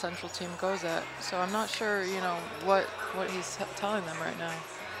that this Central team goes at. So I'm not sure, you know, what he's telling them right now.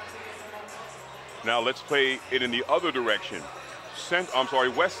 Now let's play it in the other direction.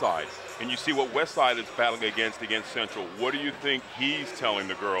 West Side. And you see what West Side is battling against Central. What do you think he's telling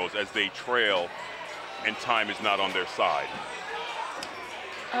the girls as they trail and time is not on their side?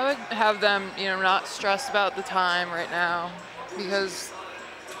 I would have them, you know, not stress about the time right now because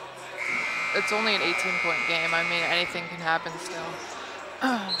it's only an 18-point game. I mean, anything can happen still.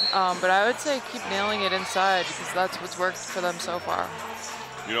 But I would say keep nailing it inside because that's what's worked for them so far.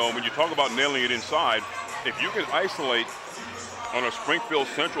 You know, when you talk about nailing it inside, if you can isolate on a Springfield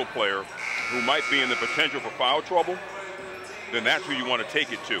Central player who might be in the potential for foul trouble, then that's who you want to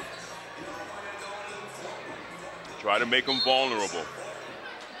take it to. Try to make them vulnerable.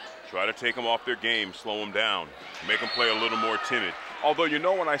 Try to take them off their game, slow them down, make them play a little more timid. Although, you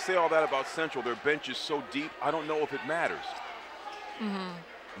know, when I say all that about Central, their bench is so deep, I don't know if it matters.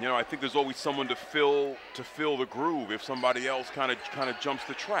 You know, I think there's always someone to fill the groove if somebody else kind of jumps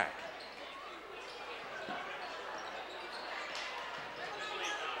the track.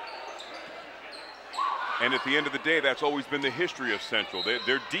 And at the end of the day, that's always been the history of Central.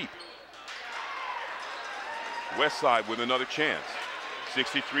 They're deep. West Side with another chance.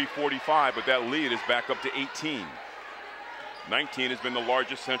 63-45, but that lead is back up to 18. 19 has been the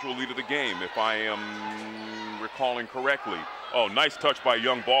largest Central lead of the game, if I am recalling correctly. Oh, nice touch by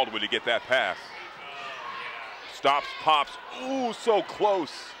young Baldwin to get that pass. Stops, pops. Ooh, so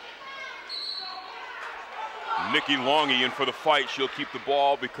close. Nikki Longy in for the fight. She'll keep the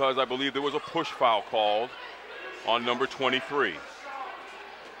ball because I believe there was a push foul called on number 23.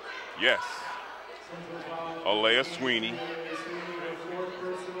 Yes. Alea Sweeney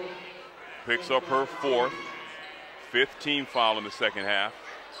picks up her fifth team foul in the second half.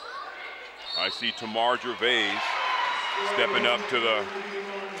 I see Tamar Gervais stepping up to the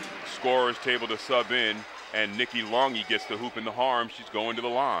scorer's table to sub in, and Nikki Longy gets the hoop in the harm. She's going to the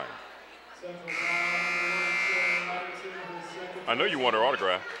line. I know you want her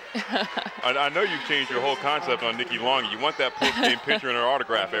autograph. I know you've changed your whole concept on Nikki Longy. You want that post-game picture and her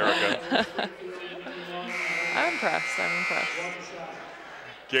autograph, Erica. I'm impressed.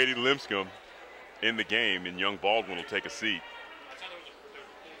 Katie Lipscomb in the game, and young Baldwin will take a seat.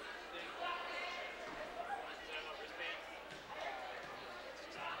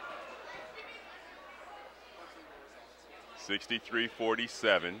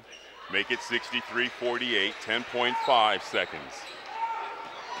 (63-47). Make it 63-48, 10.5 seconds.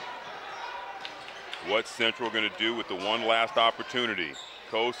 What's Central going to do with the one last opportunity?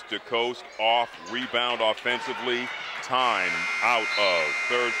 Coast to coast, off, rebound offensively, time out of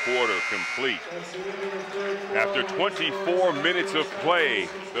third quarter complete. After 24 minutes of play,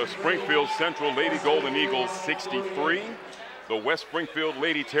 the Springfield Central Lady Golden Eagles 63, the West Springfield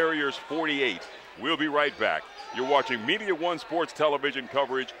Lady Terriers 48. We'll be right back. You're watching Media One Sports Television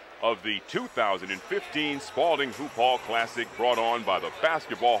coverage of the 2015 Spalding Hoop Hall Classic, brought on by the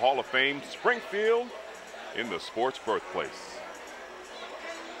Basketball Hall of Fame, Springfield, in the sports birthplace.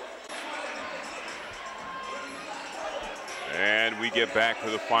 And we get back to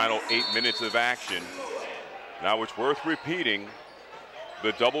the final 8 minutes of action. Now it's worth repeating,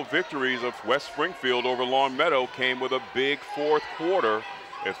 the double victories of West Springfield over Long Meadow came with a big fourth quarter.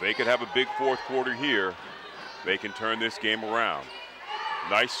 If they could have a big fourth quarter here, they can turn this game around.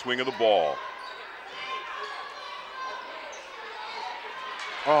 Nice swing of the ball.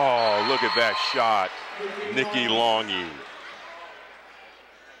 Oh, look at that shot. Nikki Longy.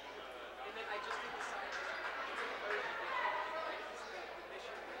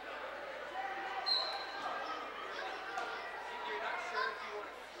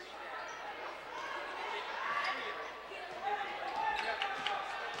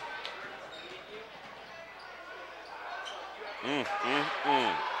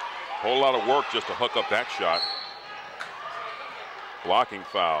 Whole lot of work just to hook up that shot. Blocking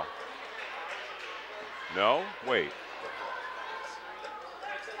foul. No? Wait.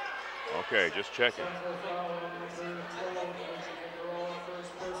 Okay, just checking.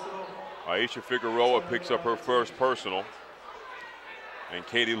 Aisha Figueroa picks up her first personal. And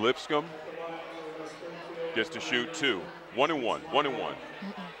Katie Lipscomb gets to shoot two. 1 and 1. 1 and 1.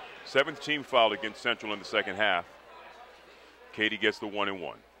 Seventh team foul against Central in the second half. Katie gets the 1 and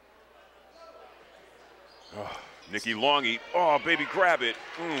 1. Oh, Nikki Longy, oh, baby, grab it.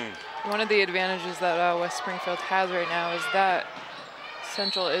 One of the advantages that West Springfield has right now is that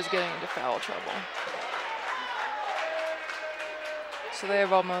Central is getting into foul trouble. So they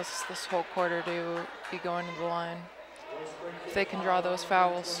have almost this whole quarter to be going to the line if they can draw those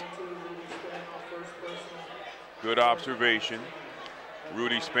fouls. Good observation.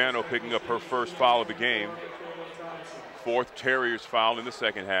 Rudy Spano picking up her first foul of the game. 4th Terriers foul in the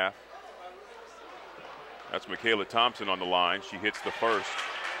second half. That's Michaela Thompson on the line. She hits the first.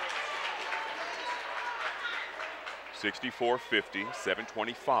 64-50,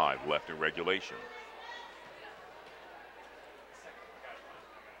 7:25 left in regulation.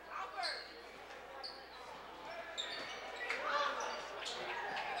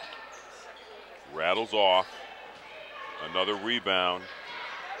 Rattles off. Another rebound.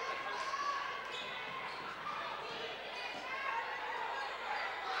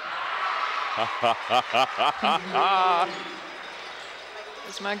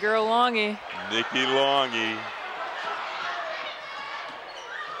 It's my girl Longy. Nikki Longy.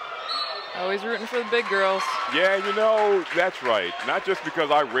 Always rooting for the big girls. Yeah, you know, that's right. Not just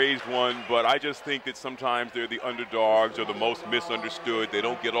because I raised one, but I just think that sometimes they're the underdogs or the most misunderstood. They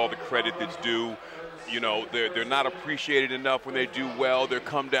don't get all the credit that's due. You know, they're not appreciated enough when they do well. They're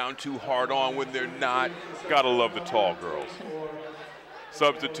come down too hard on when they're not. Gotta love the tall girls.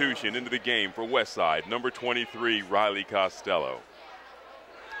 Substitution into the game for Westside, number 23, Riley Costello.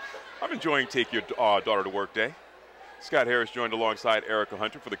 I'm enjoying Take Your Daughter to Work Day. Scott Harris joined alongside Erica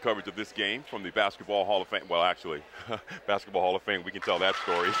Hunter for the coverage of this game from the Basketball Hall of Fame. Well, actually, Basketball Hall of Fame, we can tell that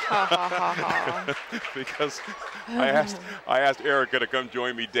story. Because I asked Erica to come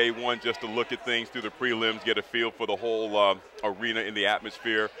join me day one just to look at things through the prelims, get a feel for the whole arena in the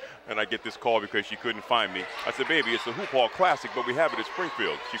atmosphere. And I get this call because she couldn't find me. I said, baby, it's the Hoop Hall Classic, but we have it at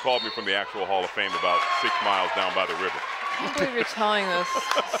Springfield. She called me from the actual Hall of Fame about 6 miles down by the river. I can't believe you're telling this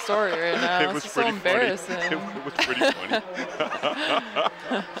story right now. It was so embarrassing. It was pretty funny.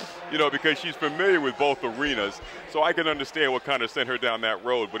 You know, because she's familiar with both arenas, so I can understand what kind of sent her down that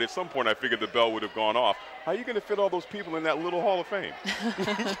road. But at some point, I figured the bell would have gone off. How are you going to fit all those people in that little Hall of Fame?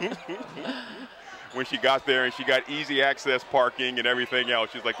 When she got there and she got easy access parking and everything else,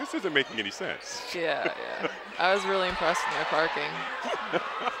 she's like, this isn't making any sense. Yeah. I was really impressed in their parking.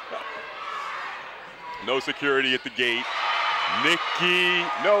 No security at the gate. Nikki,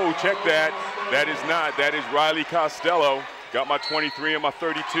 no, check that. That is not. That is Riley Costello. Got my 23 and my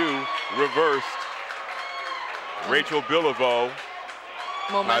 32 reversed. Rachel Billiveau,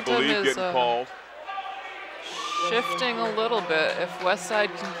 I believe, getting called. Shifting a little bit if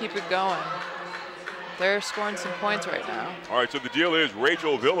Westside can keep it going. They're scoring some points right now. All right, so the deal is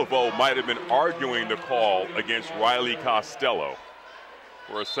Rachel Billiveau might have been arguing the call against Riley Costello.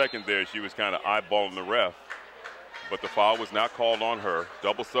 For a second there, she was kind of eyeballing the ref, but the foul was not called on her.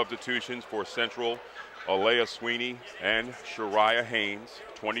 Double substitutions for Central, Alea Sweeney and Shariah Haynes,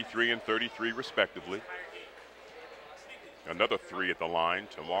 23 and 33 respectively. Another 3 at the line,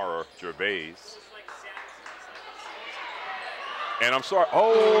 Tamara Gervais. And I'm sorry,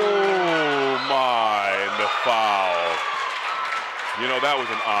 oh my, the foul. You know, that was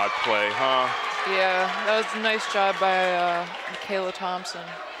an odd play, huh? Yeah, that was a nice job by Michaela Thompson.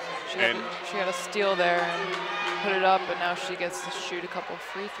 She got a steal there and put it up, and now she gets to shoot a couple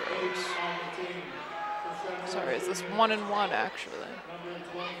free throws. Sorry, it's this 1-and-1 actually.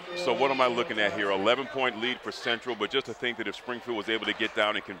 So what am I looking at here? 11-point lead for Central, but just to think that if Springfield was able to get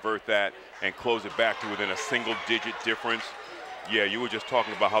down and convert that and close it back to within a single-digit difference, yeah, you were just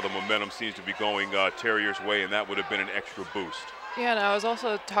talking about how the momentum seems to be going Terriers' way, and that would have been an extra boost. Yeah, and I was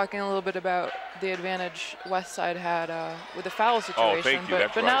also talking a little bit about the advantage Westside had with the foul situation. Oh, thank you.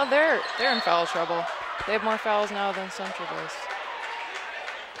 That's but right. Now they're in foul trouble. They have more fouls now than Central does.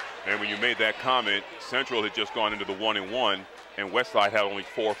 And when you made that comment, Central had just gone into the 1-and-1, and Westside had only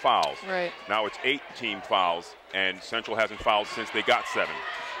 4 fouls. Right. Now it's 8 team fouls, and Central hasn't fouled since they got 7.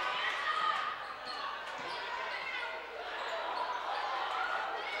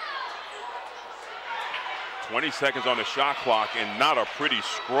 "20 seconds on the shot clock, and not a pretty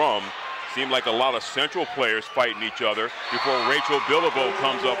scrum. Seemed like a lot of Central players fighting each other before Rachel Billiveau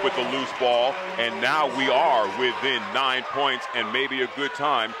comes up with the loose ball, and now we are within 9 points, and maybe a good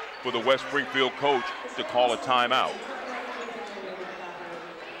time for the West Springfield coach to call a timeout.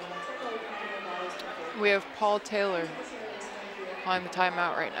 We have Paul Taylor calling the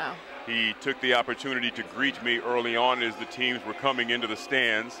timeout right now. He took the opportunity to greet me early on as the teams were coming into the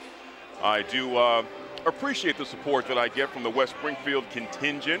stands. I do appreciate the support that I get from the West Springfield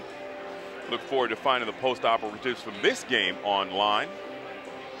contingent. Look forward to finding the post operatives from this game online.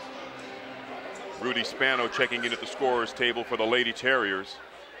 Rudy Spano checking in at the scorer's table for the Lady Terriers.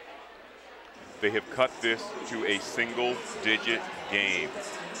 They have cut this to a single-digit game.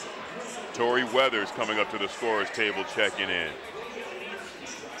 Tori Weathers coming up to the scorer's table checking in.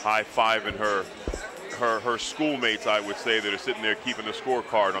 High-fiving her schoolmates, I would say, that are sitting there keeping the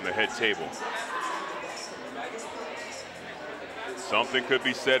scorecard on the head table. Something could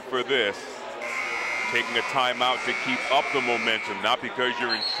be said for this. Taking a timeout to keep up the momentum, not because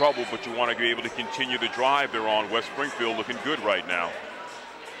you're in trouble, but you want to be able to continue the drive they're on. West Springfield looking good right now.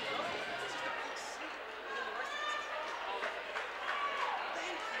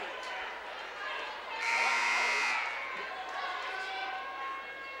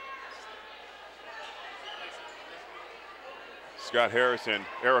 Scott Harrison,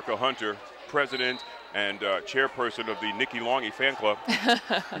 Erica Hunter, president and chairperson of the Nikki Longy fan club.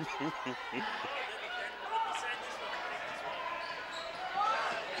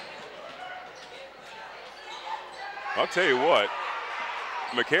 I'll tell you what,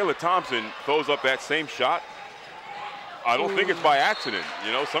 Michaela Thompson throws up that same shot. I don't think it's by accident.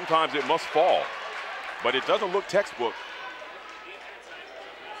 You know, sometimes it must fall, but it doesn't look textbook.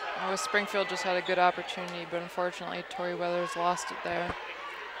 Oh, Springfield just had a good opportunity, but unfortunately, Tori Weathers lost it there.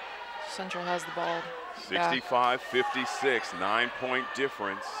 Central has the ball. 65-56, 9-point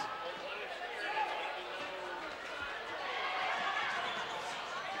difference.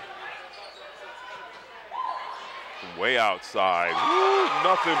 From way outside, woo,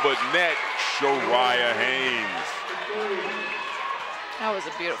 nothing but net, Shariah Haynes. That was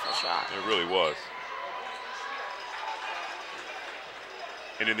a beautiful shot. It really was.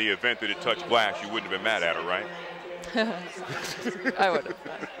 And in the event that it touched glass, you wouldn't have been mad at her, right? I would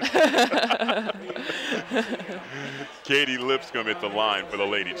have. Katie Lipscomb at the line for the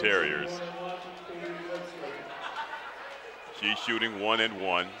Lady Terriers. She's shooting 1 and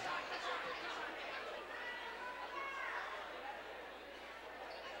 1.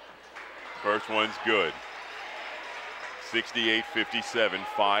 First one's good. 68-57,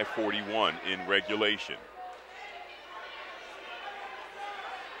 5:41 in regulation.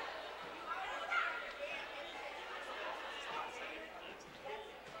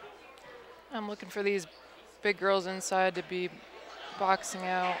 I'm looking for these big girls inside to be boxing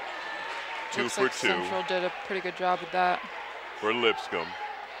out. Two Looks for like two. Central did a pretty good job with that. For Lipscomb.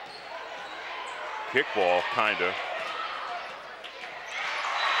 Kickball, kinda.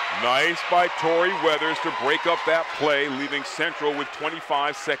 Nice by Tori Weathers to break up that play, leaving Central with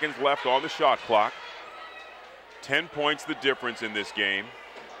 25 seconds left on the shot clock. 10 points the difference in this game.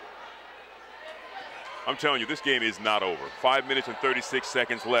 I'm telling you, this game is not over. 5 minutes and 36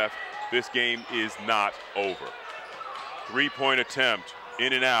 seconds left. This game is not over. 3-point attempt,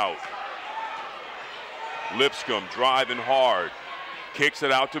 in and out. Lipscomb driving hard. Kicks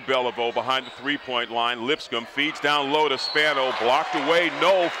it out to Beliveau behind the 3-point line. Lipscomb feeds down low to Spano. Blocked away,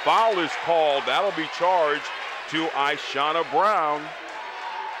 no. Foul is called. That'll be charged to Ishana Brown.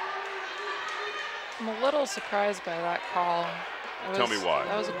 I'm a little surprised by that call. Tell me why.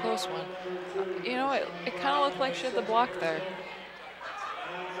 That was a close one. You know, it kind of looked like she had the block there.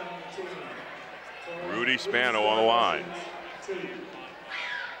 Rudy Spano on the line.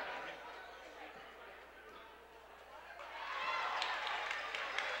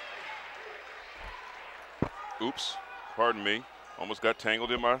 Oops, pardon me. Almost got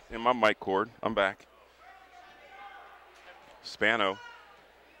tangled in my mic cord. I'm back. Spano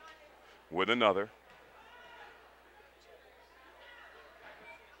with another.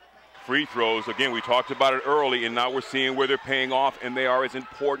 Free throws, again, we talked about it early, and now we're seeing where they're paying off, and they are as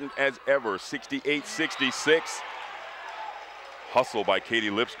important as ever. 68-66. Hustle by Katie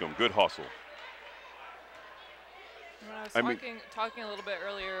Lipscomb. Good hustle. When I was talking a little bit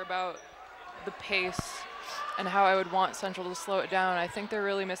earlier about the pace and how I would want Central to slow it down, I think they're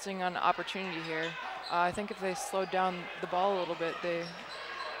really missing an opportunity here. I think if they slowed down the ball a little bit, they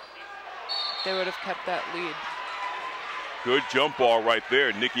would have kept that lead. Good jump ball right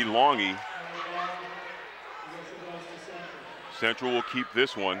there, Nikki Longy. Central will keep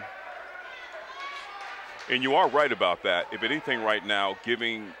this one. And you are right about that. If anything right now,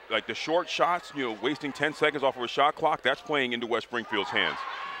 giving like the short shots, you know, wasting 10 seconds off of a shot clock, that's playing into West Springfield's hands.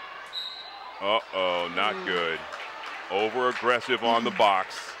 Uh-oh, not good. Over aggressive on the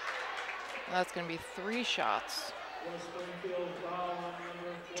box. That's going to be 3 shots.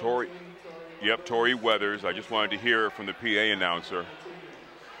 Tori Weathers. I just wanted to hear from the PA announcer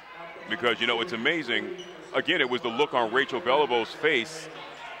because, you know, it's amazing. Again, it was the look on Rachel Bellivo's face.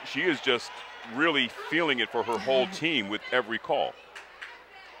 She is just really feeling it for her whole team with every call.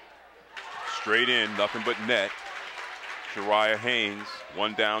 Straight in, nothing but net. Shariah Haynes,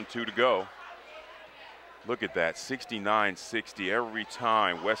 1 down, 2 to go. Look at that, 69-60 every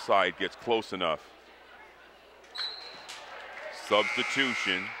time Westside gets close enough.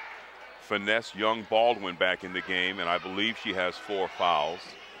 Substitution. Finesse Young Baldwin back in the game, and I believe she has 4 fouls.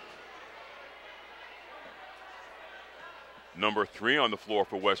 Number 3 on the floor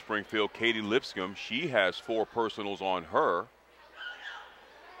for West Springfield, Katie Lipscomb. She has 4 personals on her.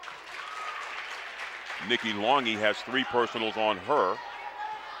 Nikki Longy has 3 personals on her.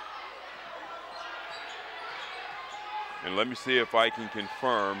 And let me see if I can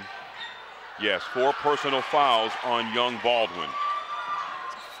confirm. Yes, 4 personal fouls on Young Baldwin.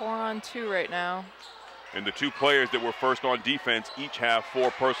 4-on-2 right now. And the 2 players that were first on defense each have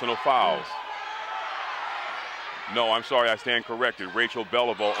 4 personal fouls. No, I'm sorry, I stand corrected. Rachel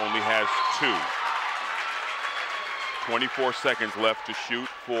Belleville only has 2. 24 seconds left to shoot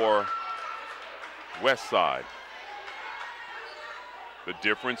for Westside. The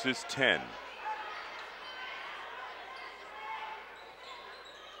difference is 10.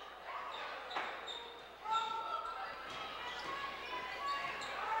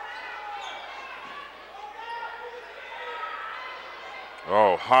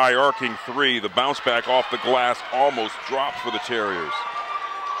 Oh, high arcing 3. The bounce back off the glass almost dropped for the Terriers.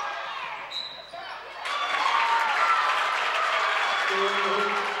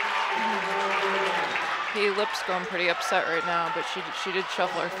 Katie Lipscomb pretty upset right now, but she did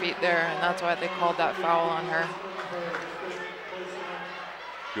shuffle her feet there, and that's why they called that foul on her.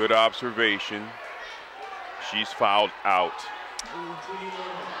 Good observation. She's fouled out. Ooh.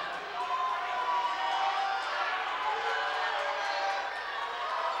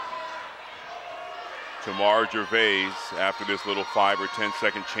 Tamar Gervais, after this little 5 or 10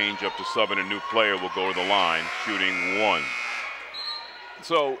 second change up to sub and a new player, will go to the line, shooting 1.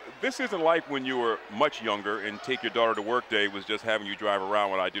 So this isn't like when you were much younger and Take Your Daughter to Work Day was just having you drive around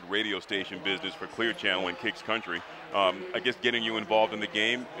when I did radio station business for Clear Channel and Kicks Country. I guess getting you involved in the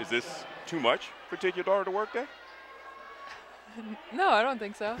game, is this too much for Take Your Daughter to Work Day? No, I don't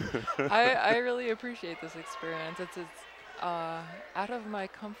think so. I really appreciate this experience. It's out of my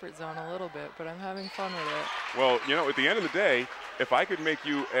comfort zone a little bit, but I'm having fun with it. Well, you know, at the end of the day, if I could make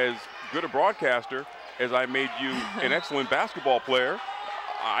you as good a broadcaster as I made you an excellent basketball player,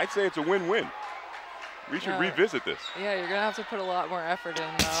 I'd say it's a win-win. We should revisit this. Yeah, you're gonna have to put a lot more effort in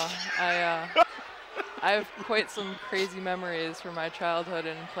now. I have quite some crazy memories from my childhood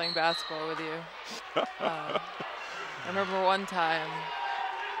and playing basketball with you. I remember one time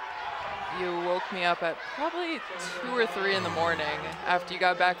you woke me up at probably 2 or 3 in the morning after you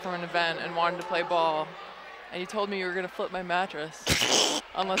got back from an event and wanted to play ball, and you told me you were gonna flip my mattress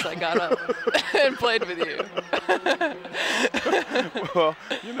unless I got up and played with you. Well,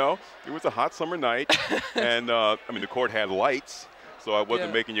 you know, it was a hot summer night, and I mean, the court had lights, so I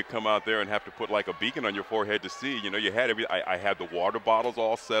wasn't making you come out there and have to put like a beacon on your forehead to see. You know, you had I had the water bottles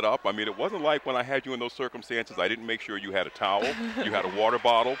all set up. I mean, it wasn't like when I had you in those circumstances, I didn't make sure you had a towel, you had a water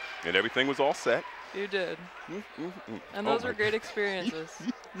bottle, and everything was all set. You did. And those were great experiences.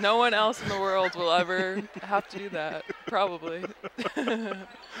 No one else in the world will ever have to do that, probably.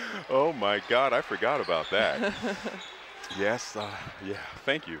 Oh my God, I forgot about that. Yes, yeah,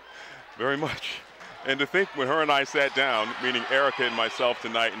 thank you very much. And to think when her and I sat down, meaning Erica and myself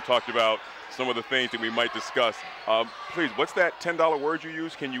tonight, and talked about some of the things that we might discuss. Please, what's that $10 word you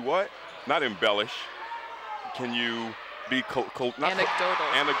use? Can you what? Not embellish. Can you be not anecdotal?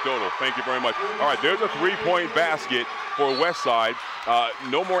 Anecdotal. Thank you very much. All right, there's a 3-point basket for Westside.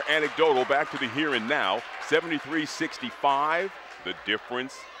 No more anecdotal. Back to the here and now. 73-65. The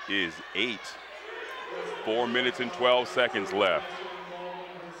difference is 8. 4 minutes and 12 seconds left.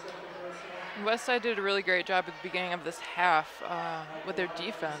 Westside did a really great job at the beginning of this half with their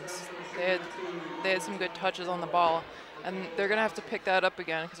defense. They had some good touches on the ball, and they're going to have to pick that up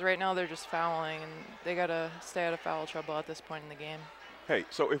again because right now they're just fouling, and they got to stay out of foul trouble at this point in the game. Hey,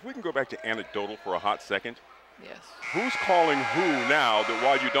 so if we can go back to anecdotal for a hot second. Yes. Who's calling who now that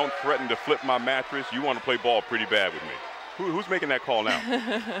while you don't threaten to flip my mattress, you want to play ball pretty bad with me? Who's making that call now?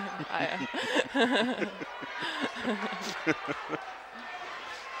 I am.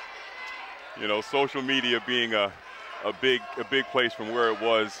 You know, social media being a big place from where it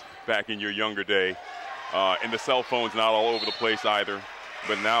was back in your younger day. And the cell phone's not all over the place either.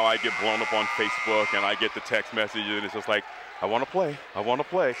 But now I get blown up on Facebook and I get the text messages and it's just like, I want to play. I want to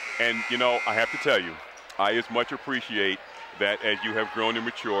play. And, you know, I have to tell you, I as much appreciate that as you have grown and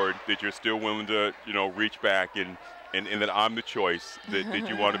matured, that you're still willing to, you know, reach back and that I'm the choice that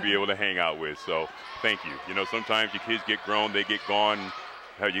you want to be able to hang out with. So thank you. You know, sometimes your kids get grown, they get gone.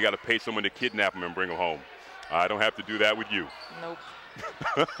 You got to pay someone to kidnap them and bring them home. I don't have to do that with you. Nope.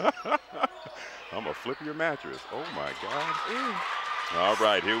 I'm gonna flip your mattress. Oh my God. Ooh. All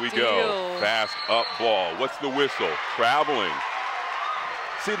right, here we go. Fast up ball. What's the whistle? Traveling.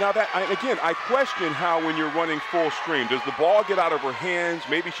 See, now that, again, I question how when you're running full stream, does the ball get out of her hands?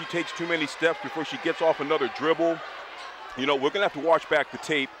 Maybe she takes too many steps before she gets off another dribble. You know, we're going to have to watch back the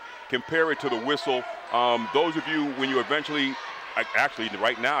tape, compare it to the whistle. Those of you, when you eventually, actually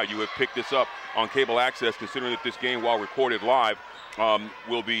right now, you have picked this up on cable access, considering that this game, while recorded live,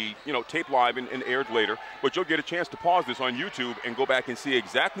 will be, you know, taped live and aired later. But you'll get a chance to pause this on YouTube and go back and see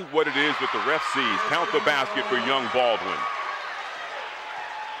exactly what it is that the ref sees. Count the basket for young Baldwin.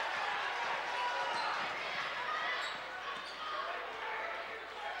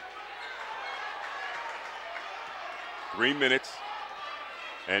 Three minutes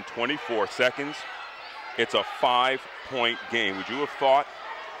and 24 seconds. It's a 5-point game. Would you have thought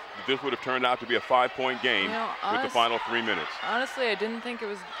that this would have turned out to be a 5-point game with the final 3 minutes? Honestly, I didn't think it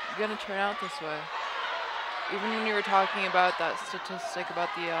was going to turn out this way. Even when you were talking about that statistic about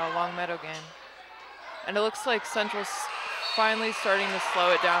the Long Meadow game. And it looks like Central's finally starting to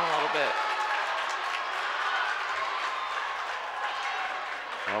slow it down a little bit.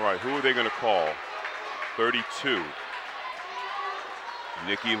 All right, who are they going to call? 32.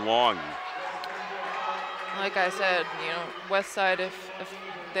 Nikki Long. Like I said, you know, West Side, if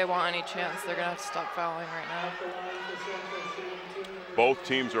they want any chance, they're going to have to stop fouling right now. Both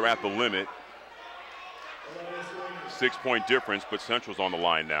teams are at the limit. 6-point difference, but Central's on the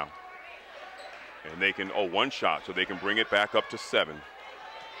line now. And they can, one shot, so they can bring it back up to 7.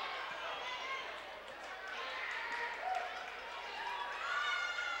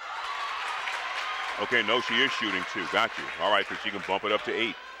 Okay, no, she is shooting 2. Got you. All right, so she can bump it up to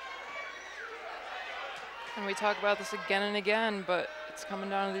 8. And we talk about this again and again, but it's coming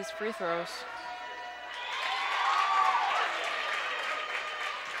down to these free throws.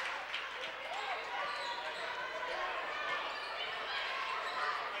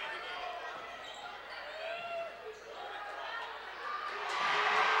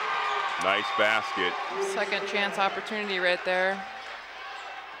 Nice basket. Second chance opportunity right there.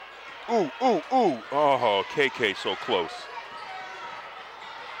 Ooh, ooh, ooh. Oh, KK so close.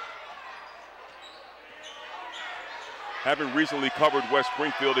 Having recently covered West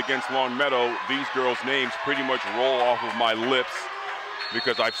Springfield against Long Meadow, these girls' names pretty much roll off of my lips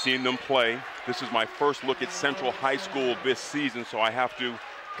because I've seen them play. This is my first look at Central High School this season, so I have to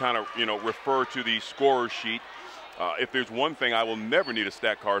kind of, you know, refer to the scorer sheet. If there's one thing I will never need a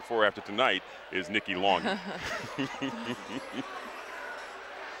stat card for after tonight is Nikki Long.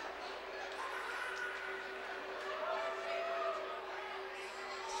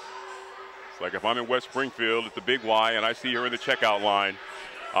 Like if I'm in West Springfield at the Big Y and I see her in the checkout line,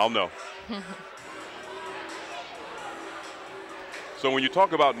 I'll know. So when you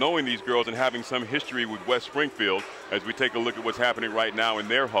talk about knowing these girls and having some history with West Springfield, as we take a look at what's happening right now in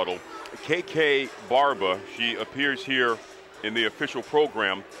their huddle, KK Barba, she appears here in the official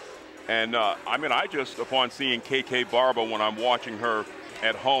program. And I mean, I just, upon seeing KK Barba when I'm watching her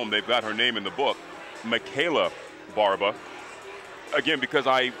at home, they've got her name in the book, Michaela Barba. Again, because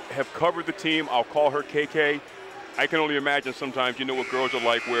I have covered the team, I'll call her KK. I can only imagine sometimes, you know what girls are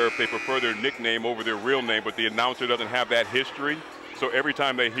like, where if they prefer their nickname over their real name, but the announcer doesn't have that history. So every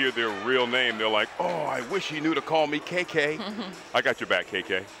time they hear their real name, they're like, oh, I wish he knew to call me KK. I got your back,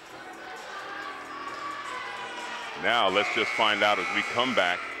 KK. Now let's just find out as we come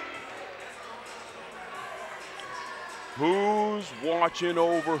back. Who's watching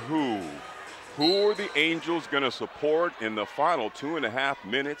over who? Who are the Angels going to support in the final 2.5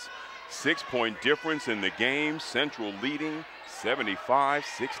 minutes? 6-point difference in the game. Central leading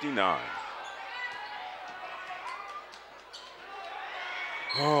 75-69.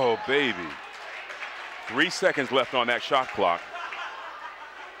 Oh, baby. 3 seconds left on that shot clock.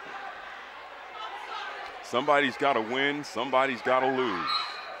 Somebody's got to win. Somebody's got to lose.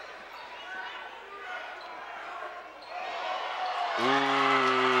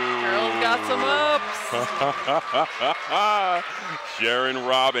 Girls got some ups. Sharon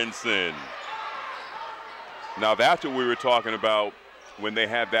Robinson. Now that's what we were talking about when they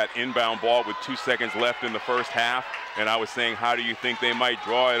had that inbound ball with 2 seconds left in the first half. And I was saying, how do you think they might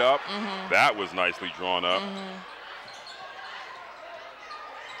draw it up? That was nicely drawn up.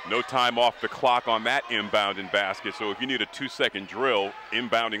 No time off the clock on that inbounding basket. So if you need a 2-second drill,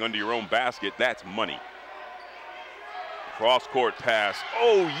 inbounding under your own basket, that's money. Cross-court pass.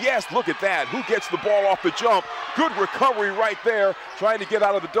 Oh, yes, look at that. Who gets the ball off the jump? Good recovery right there. Trying to get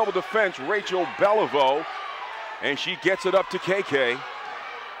out of the double defense, Rachel Beliveau. And she gets it up to KK.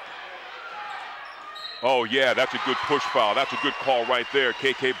 Oh, yeah, that's a good push foul. That's a good call right there.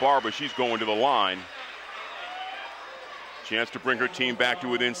 KK Barber, she's going to the line. Chance to bring her team back to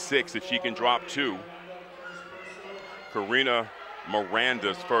within 6 if she can drop 2. Karina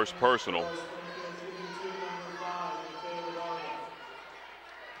Miranda's first personal.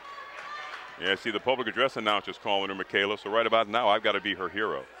 Yeah, see, the public address announcer's calling her Michaela, so right about now I've got to be her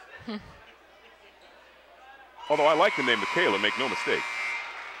hero. Although I like the name Michaela, make no mistake.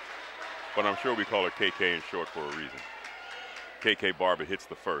 But I'm sure we call her KK in short for a reason. KK Barber hits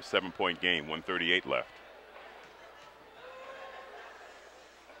the first. 7-point game, 1:38 left.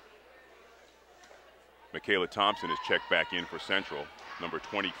 Michaela Thompson is checked back in for Central, number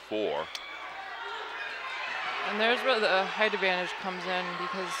 24. And there's where the height advantage comes in,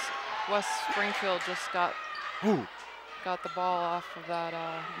 because West Springfield just got the ball off of that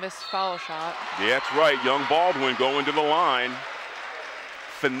missed foul shot. Yeah, that's right. Young Baldwin going to the line.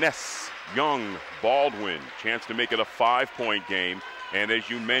 Finesse Young Baldwin. Chance to make it a 5-point game. And as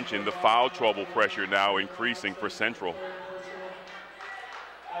you mentioned, the foul trouble pressure now increasing for Central.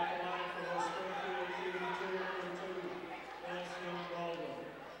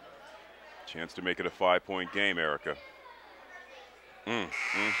 Chance to make it a 5-point game, Erica.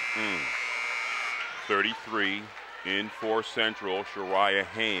 33 in for Central, Shariah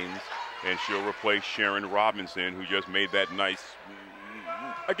Haynes, and she'll replace Sharon Robinson, who just made that nice,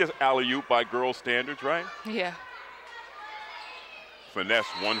 I guess, alley-oop by girls' standards, right? Yeah. Finesse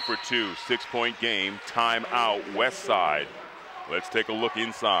 1 for 2, 6-point game, timeout, West Side. Let's take a look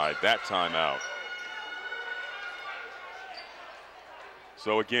inside that timeout.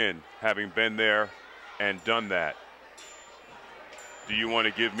 So again, having been there and done that, do you want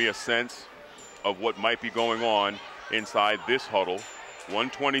to give me a sense of what might be going on inside this huddle?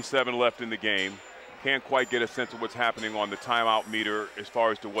 1:27 left in the game. Can't quite get a sense of what's happening on the timeout meter as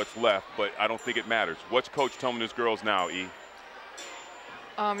far as to what's left, but I don't think it matters. What's Coach telling his girls now, E?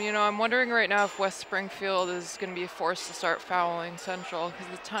 You know, I'm wondering right now if West Springfield is going to be forced to start fouling Central, because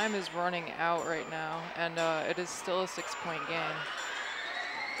the time is running out right now, and it is still a 6-point game.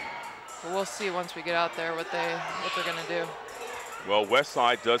 But we'll see once we get out there what they're going to do. Well,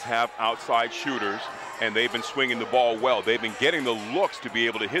 Westside does have outside shooters, and they've been swinging the ball well. They've been getting the looks to be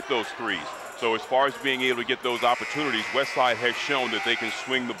able to hit those threes. So as far as being able to get those opportunities, Westside has shown that they can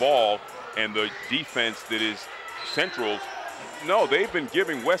swing the ball, and the defense that is Central's, no, they've been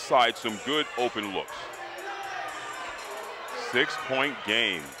giving Westside some good open looks. 6-point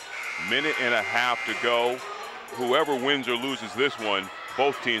game, minute and a half to go. Whoever wins or loses this one,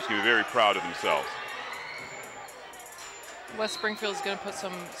 both teams can be very proud of themselves. West Springfield is going to put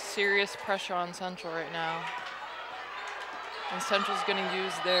some serious pressure on Central right now. And Central's going to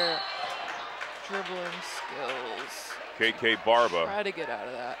use their dribbling skills. KK Barber. Try to get out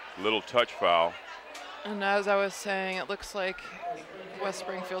of that. Little touch foul. And as I was saying, it looks like West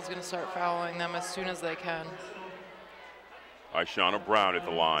Springfield's going to start fouling them as soon as they can. Ishana Brown at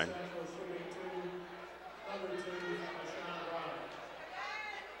the line.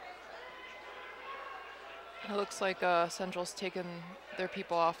 It looks like Central's taken their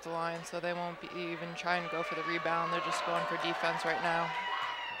people off the line, so they won't be even trying to go for the rebound. They're just going for defense right now.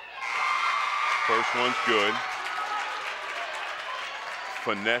 First one's good.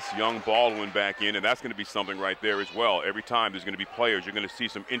 Finesse Young Baldwin back in, and that's going to be something right there as well. Every time there's going to be players, you're going to see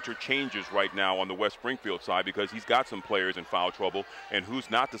some interchanges right now on the West Springfield side, because he's got some players in foul trouble. And who's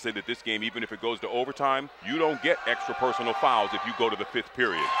not to say that this game, even if it goes to overtime, you don't get extra personal fouls if you go to the 5th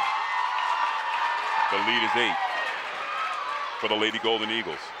period. The lead is 8 for the Lady Golden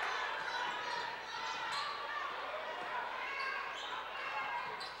Eagles.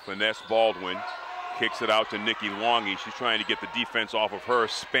 Finesse Baldwin kicks it out to Nikki Longy. She's trying to get the defense off of her.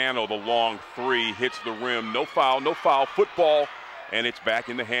 Spano, the long 3, hits the rim. No foul, no foul. Football, and it's back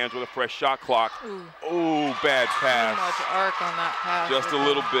in the hands with a fresh shot clock. Ooh, bad pass. Too much arc on that pass. Just a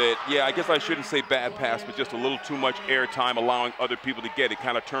little bit. Yeah, I guess I shouldn't say bad pass, but just a little too much air time, allowing other people to get it.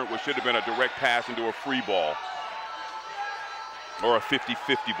 Kind of turned what should have been a direct pass into a free ball or a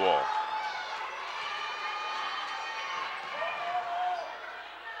 50-50 ball.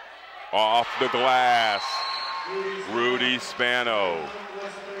 Off the glass, Rudy Spano.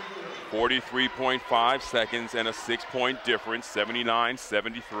 43.5 seconds and a 6-point difference,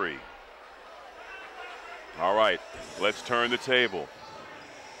 79-73. All right, let's turn the table.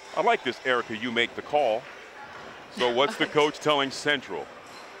 I like this, Erica, you make the call. So what's the coach telling Central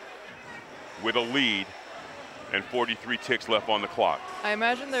with a lead and 43 ticks left on the clock? I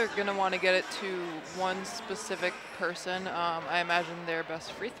imagine they're going to want to get it to one specific person. I imagine their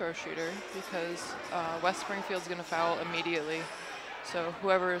best free throw shooter, because West Springfield's going to foul immediately. So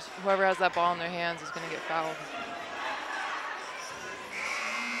whoever has that ball in their hands is going to get fouled.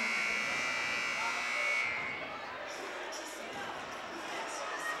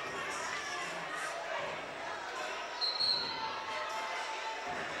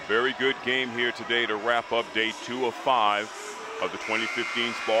 Very good game here today to wrap up day 2 of 5 of the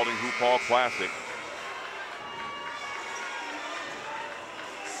 2015 Spalding Hoop Hall Classic.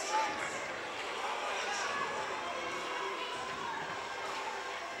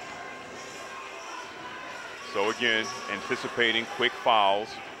 So again, anticipating quick fouls.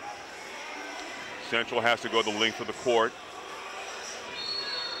 Central has to go the length of the court.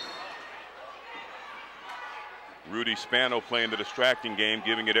 Rudy Spano playing the distracting game,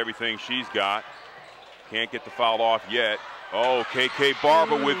 giving it everything she's got. Can't get the foul off yet. Oh, KK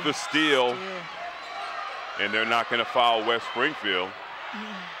Barber with the steal. And they're not going to foul West Springfield.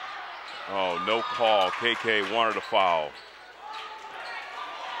 Oh, no call. KK wanted a foul.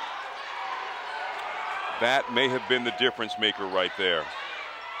 That may have been the difference maker right there.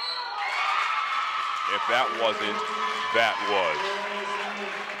 If that wasn't, that was.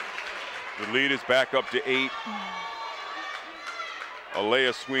 The lead is back up to 8.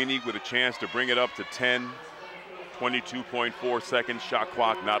 Alea Sweeney with a chance to bring it up to 10. 22.4 seconds, shot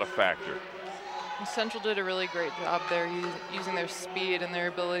clock not a factor. Central did a really great job there using their speed and their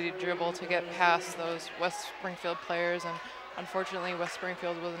ability to dribble to get past those West Springfield players, and unfortunately West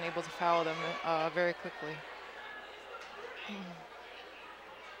Springfield wasn't able to foul them very quickly.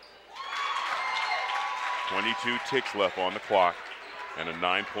 22 ticks left on the clock and a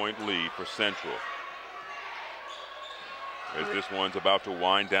 9-point lead for Central. As this one's about to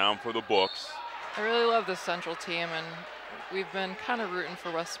wind down for the books. I really love this Central team, and we've been kind of rooting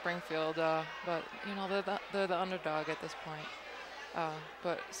for West Springfield, but you know, they're the underdog at this point.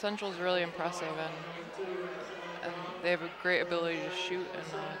 But Central's really impressive, and they have a great ability to shoot and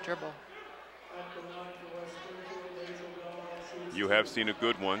dribble. You have seen a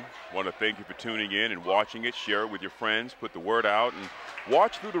good one. Want to thank you for tuning in and watching it. Share it with your friends, put the word out, and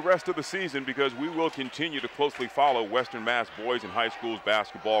watch through the rest of the season, because we will continue to closely follow Western Mass boys and high schools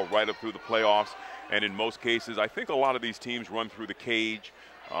basketball right up through the playoffs. And in most cases, I think a lot of these teams run through the cage.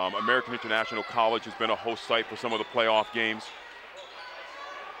 American International College has been a host site for some of the playoff games.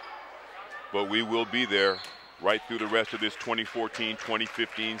 But we will be there right through the rest of this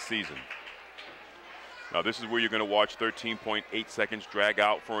 2014-2015 season. Now this is where you're going to watch 13.8 seconds drag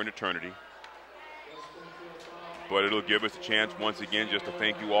out for an eternity. But it'll give us a chance once again just to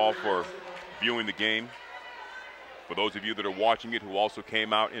thank you all for viewing the game. For those of you that are watching it who also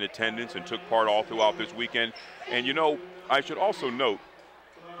came out in attendance and took part all throughout this weekend. And you know, I should also note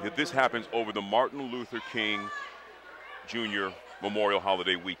that this happens over the Martin Luther King Jr. Memorial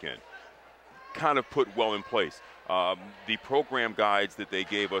Holiday Weekend. Kind of put well in place. The program guides that they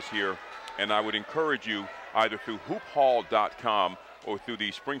gave us here, and I would encourage you either through hoophall.com or through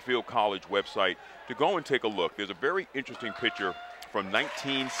the Springfield College website to go and take a look. There's a very interesting picture from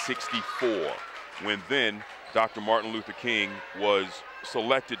 1964 when then Dr. Martin Luther King was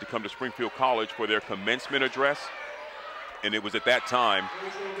selected to come to Springfield College for their commencement address. And it was at that time,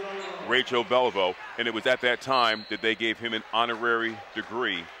 Rachel Bellevaux, and it was at that time that they gave him an honorary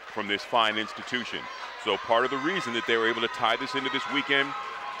degree from this fine institution. So part of the reason that they were able to tie this into this weekend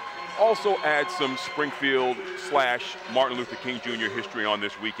also adds some Springfield / Martin Luther King Jr. history on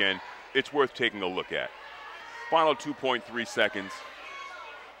this weekend. It's worth taking a look at. Final 2.3 seconds.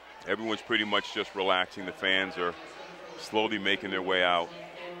 Everyone's pretty much just relaxing. The fans are slowly making their way out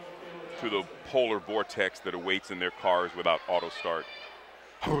to the polar vortex that awaits in their cars without auto start.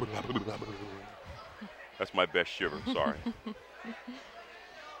 That's my best shiver, sorry.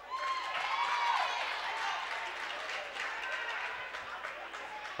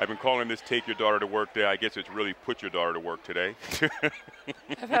 I've been calling this Take Your Daughter to Work Day. I guess it's really Put Your Daughter to Work today.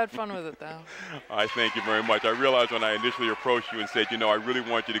 I've had fun with it, though. I thank you very much. I realized when I initially approached you and said, you know, I really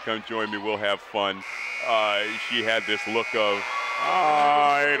want you to come join me. We'll have fun. She had this look of,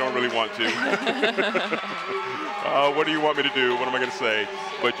 I don't really want to. What do you want me to do? What am I going to say?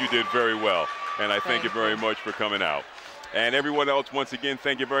 But you did very well. And I thank you very much for coming out. And everyone else, once again,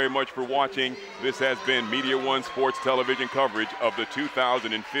 thank you very much for watching. This has been Media One Sports Television coverage of the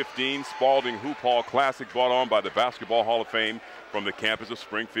 2015 Spalding Hoop Hall Classic, brought on by the Basketball Hall of Fame from the campus of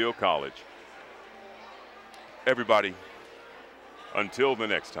Springfield College. Everybody, until the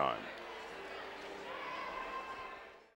next time.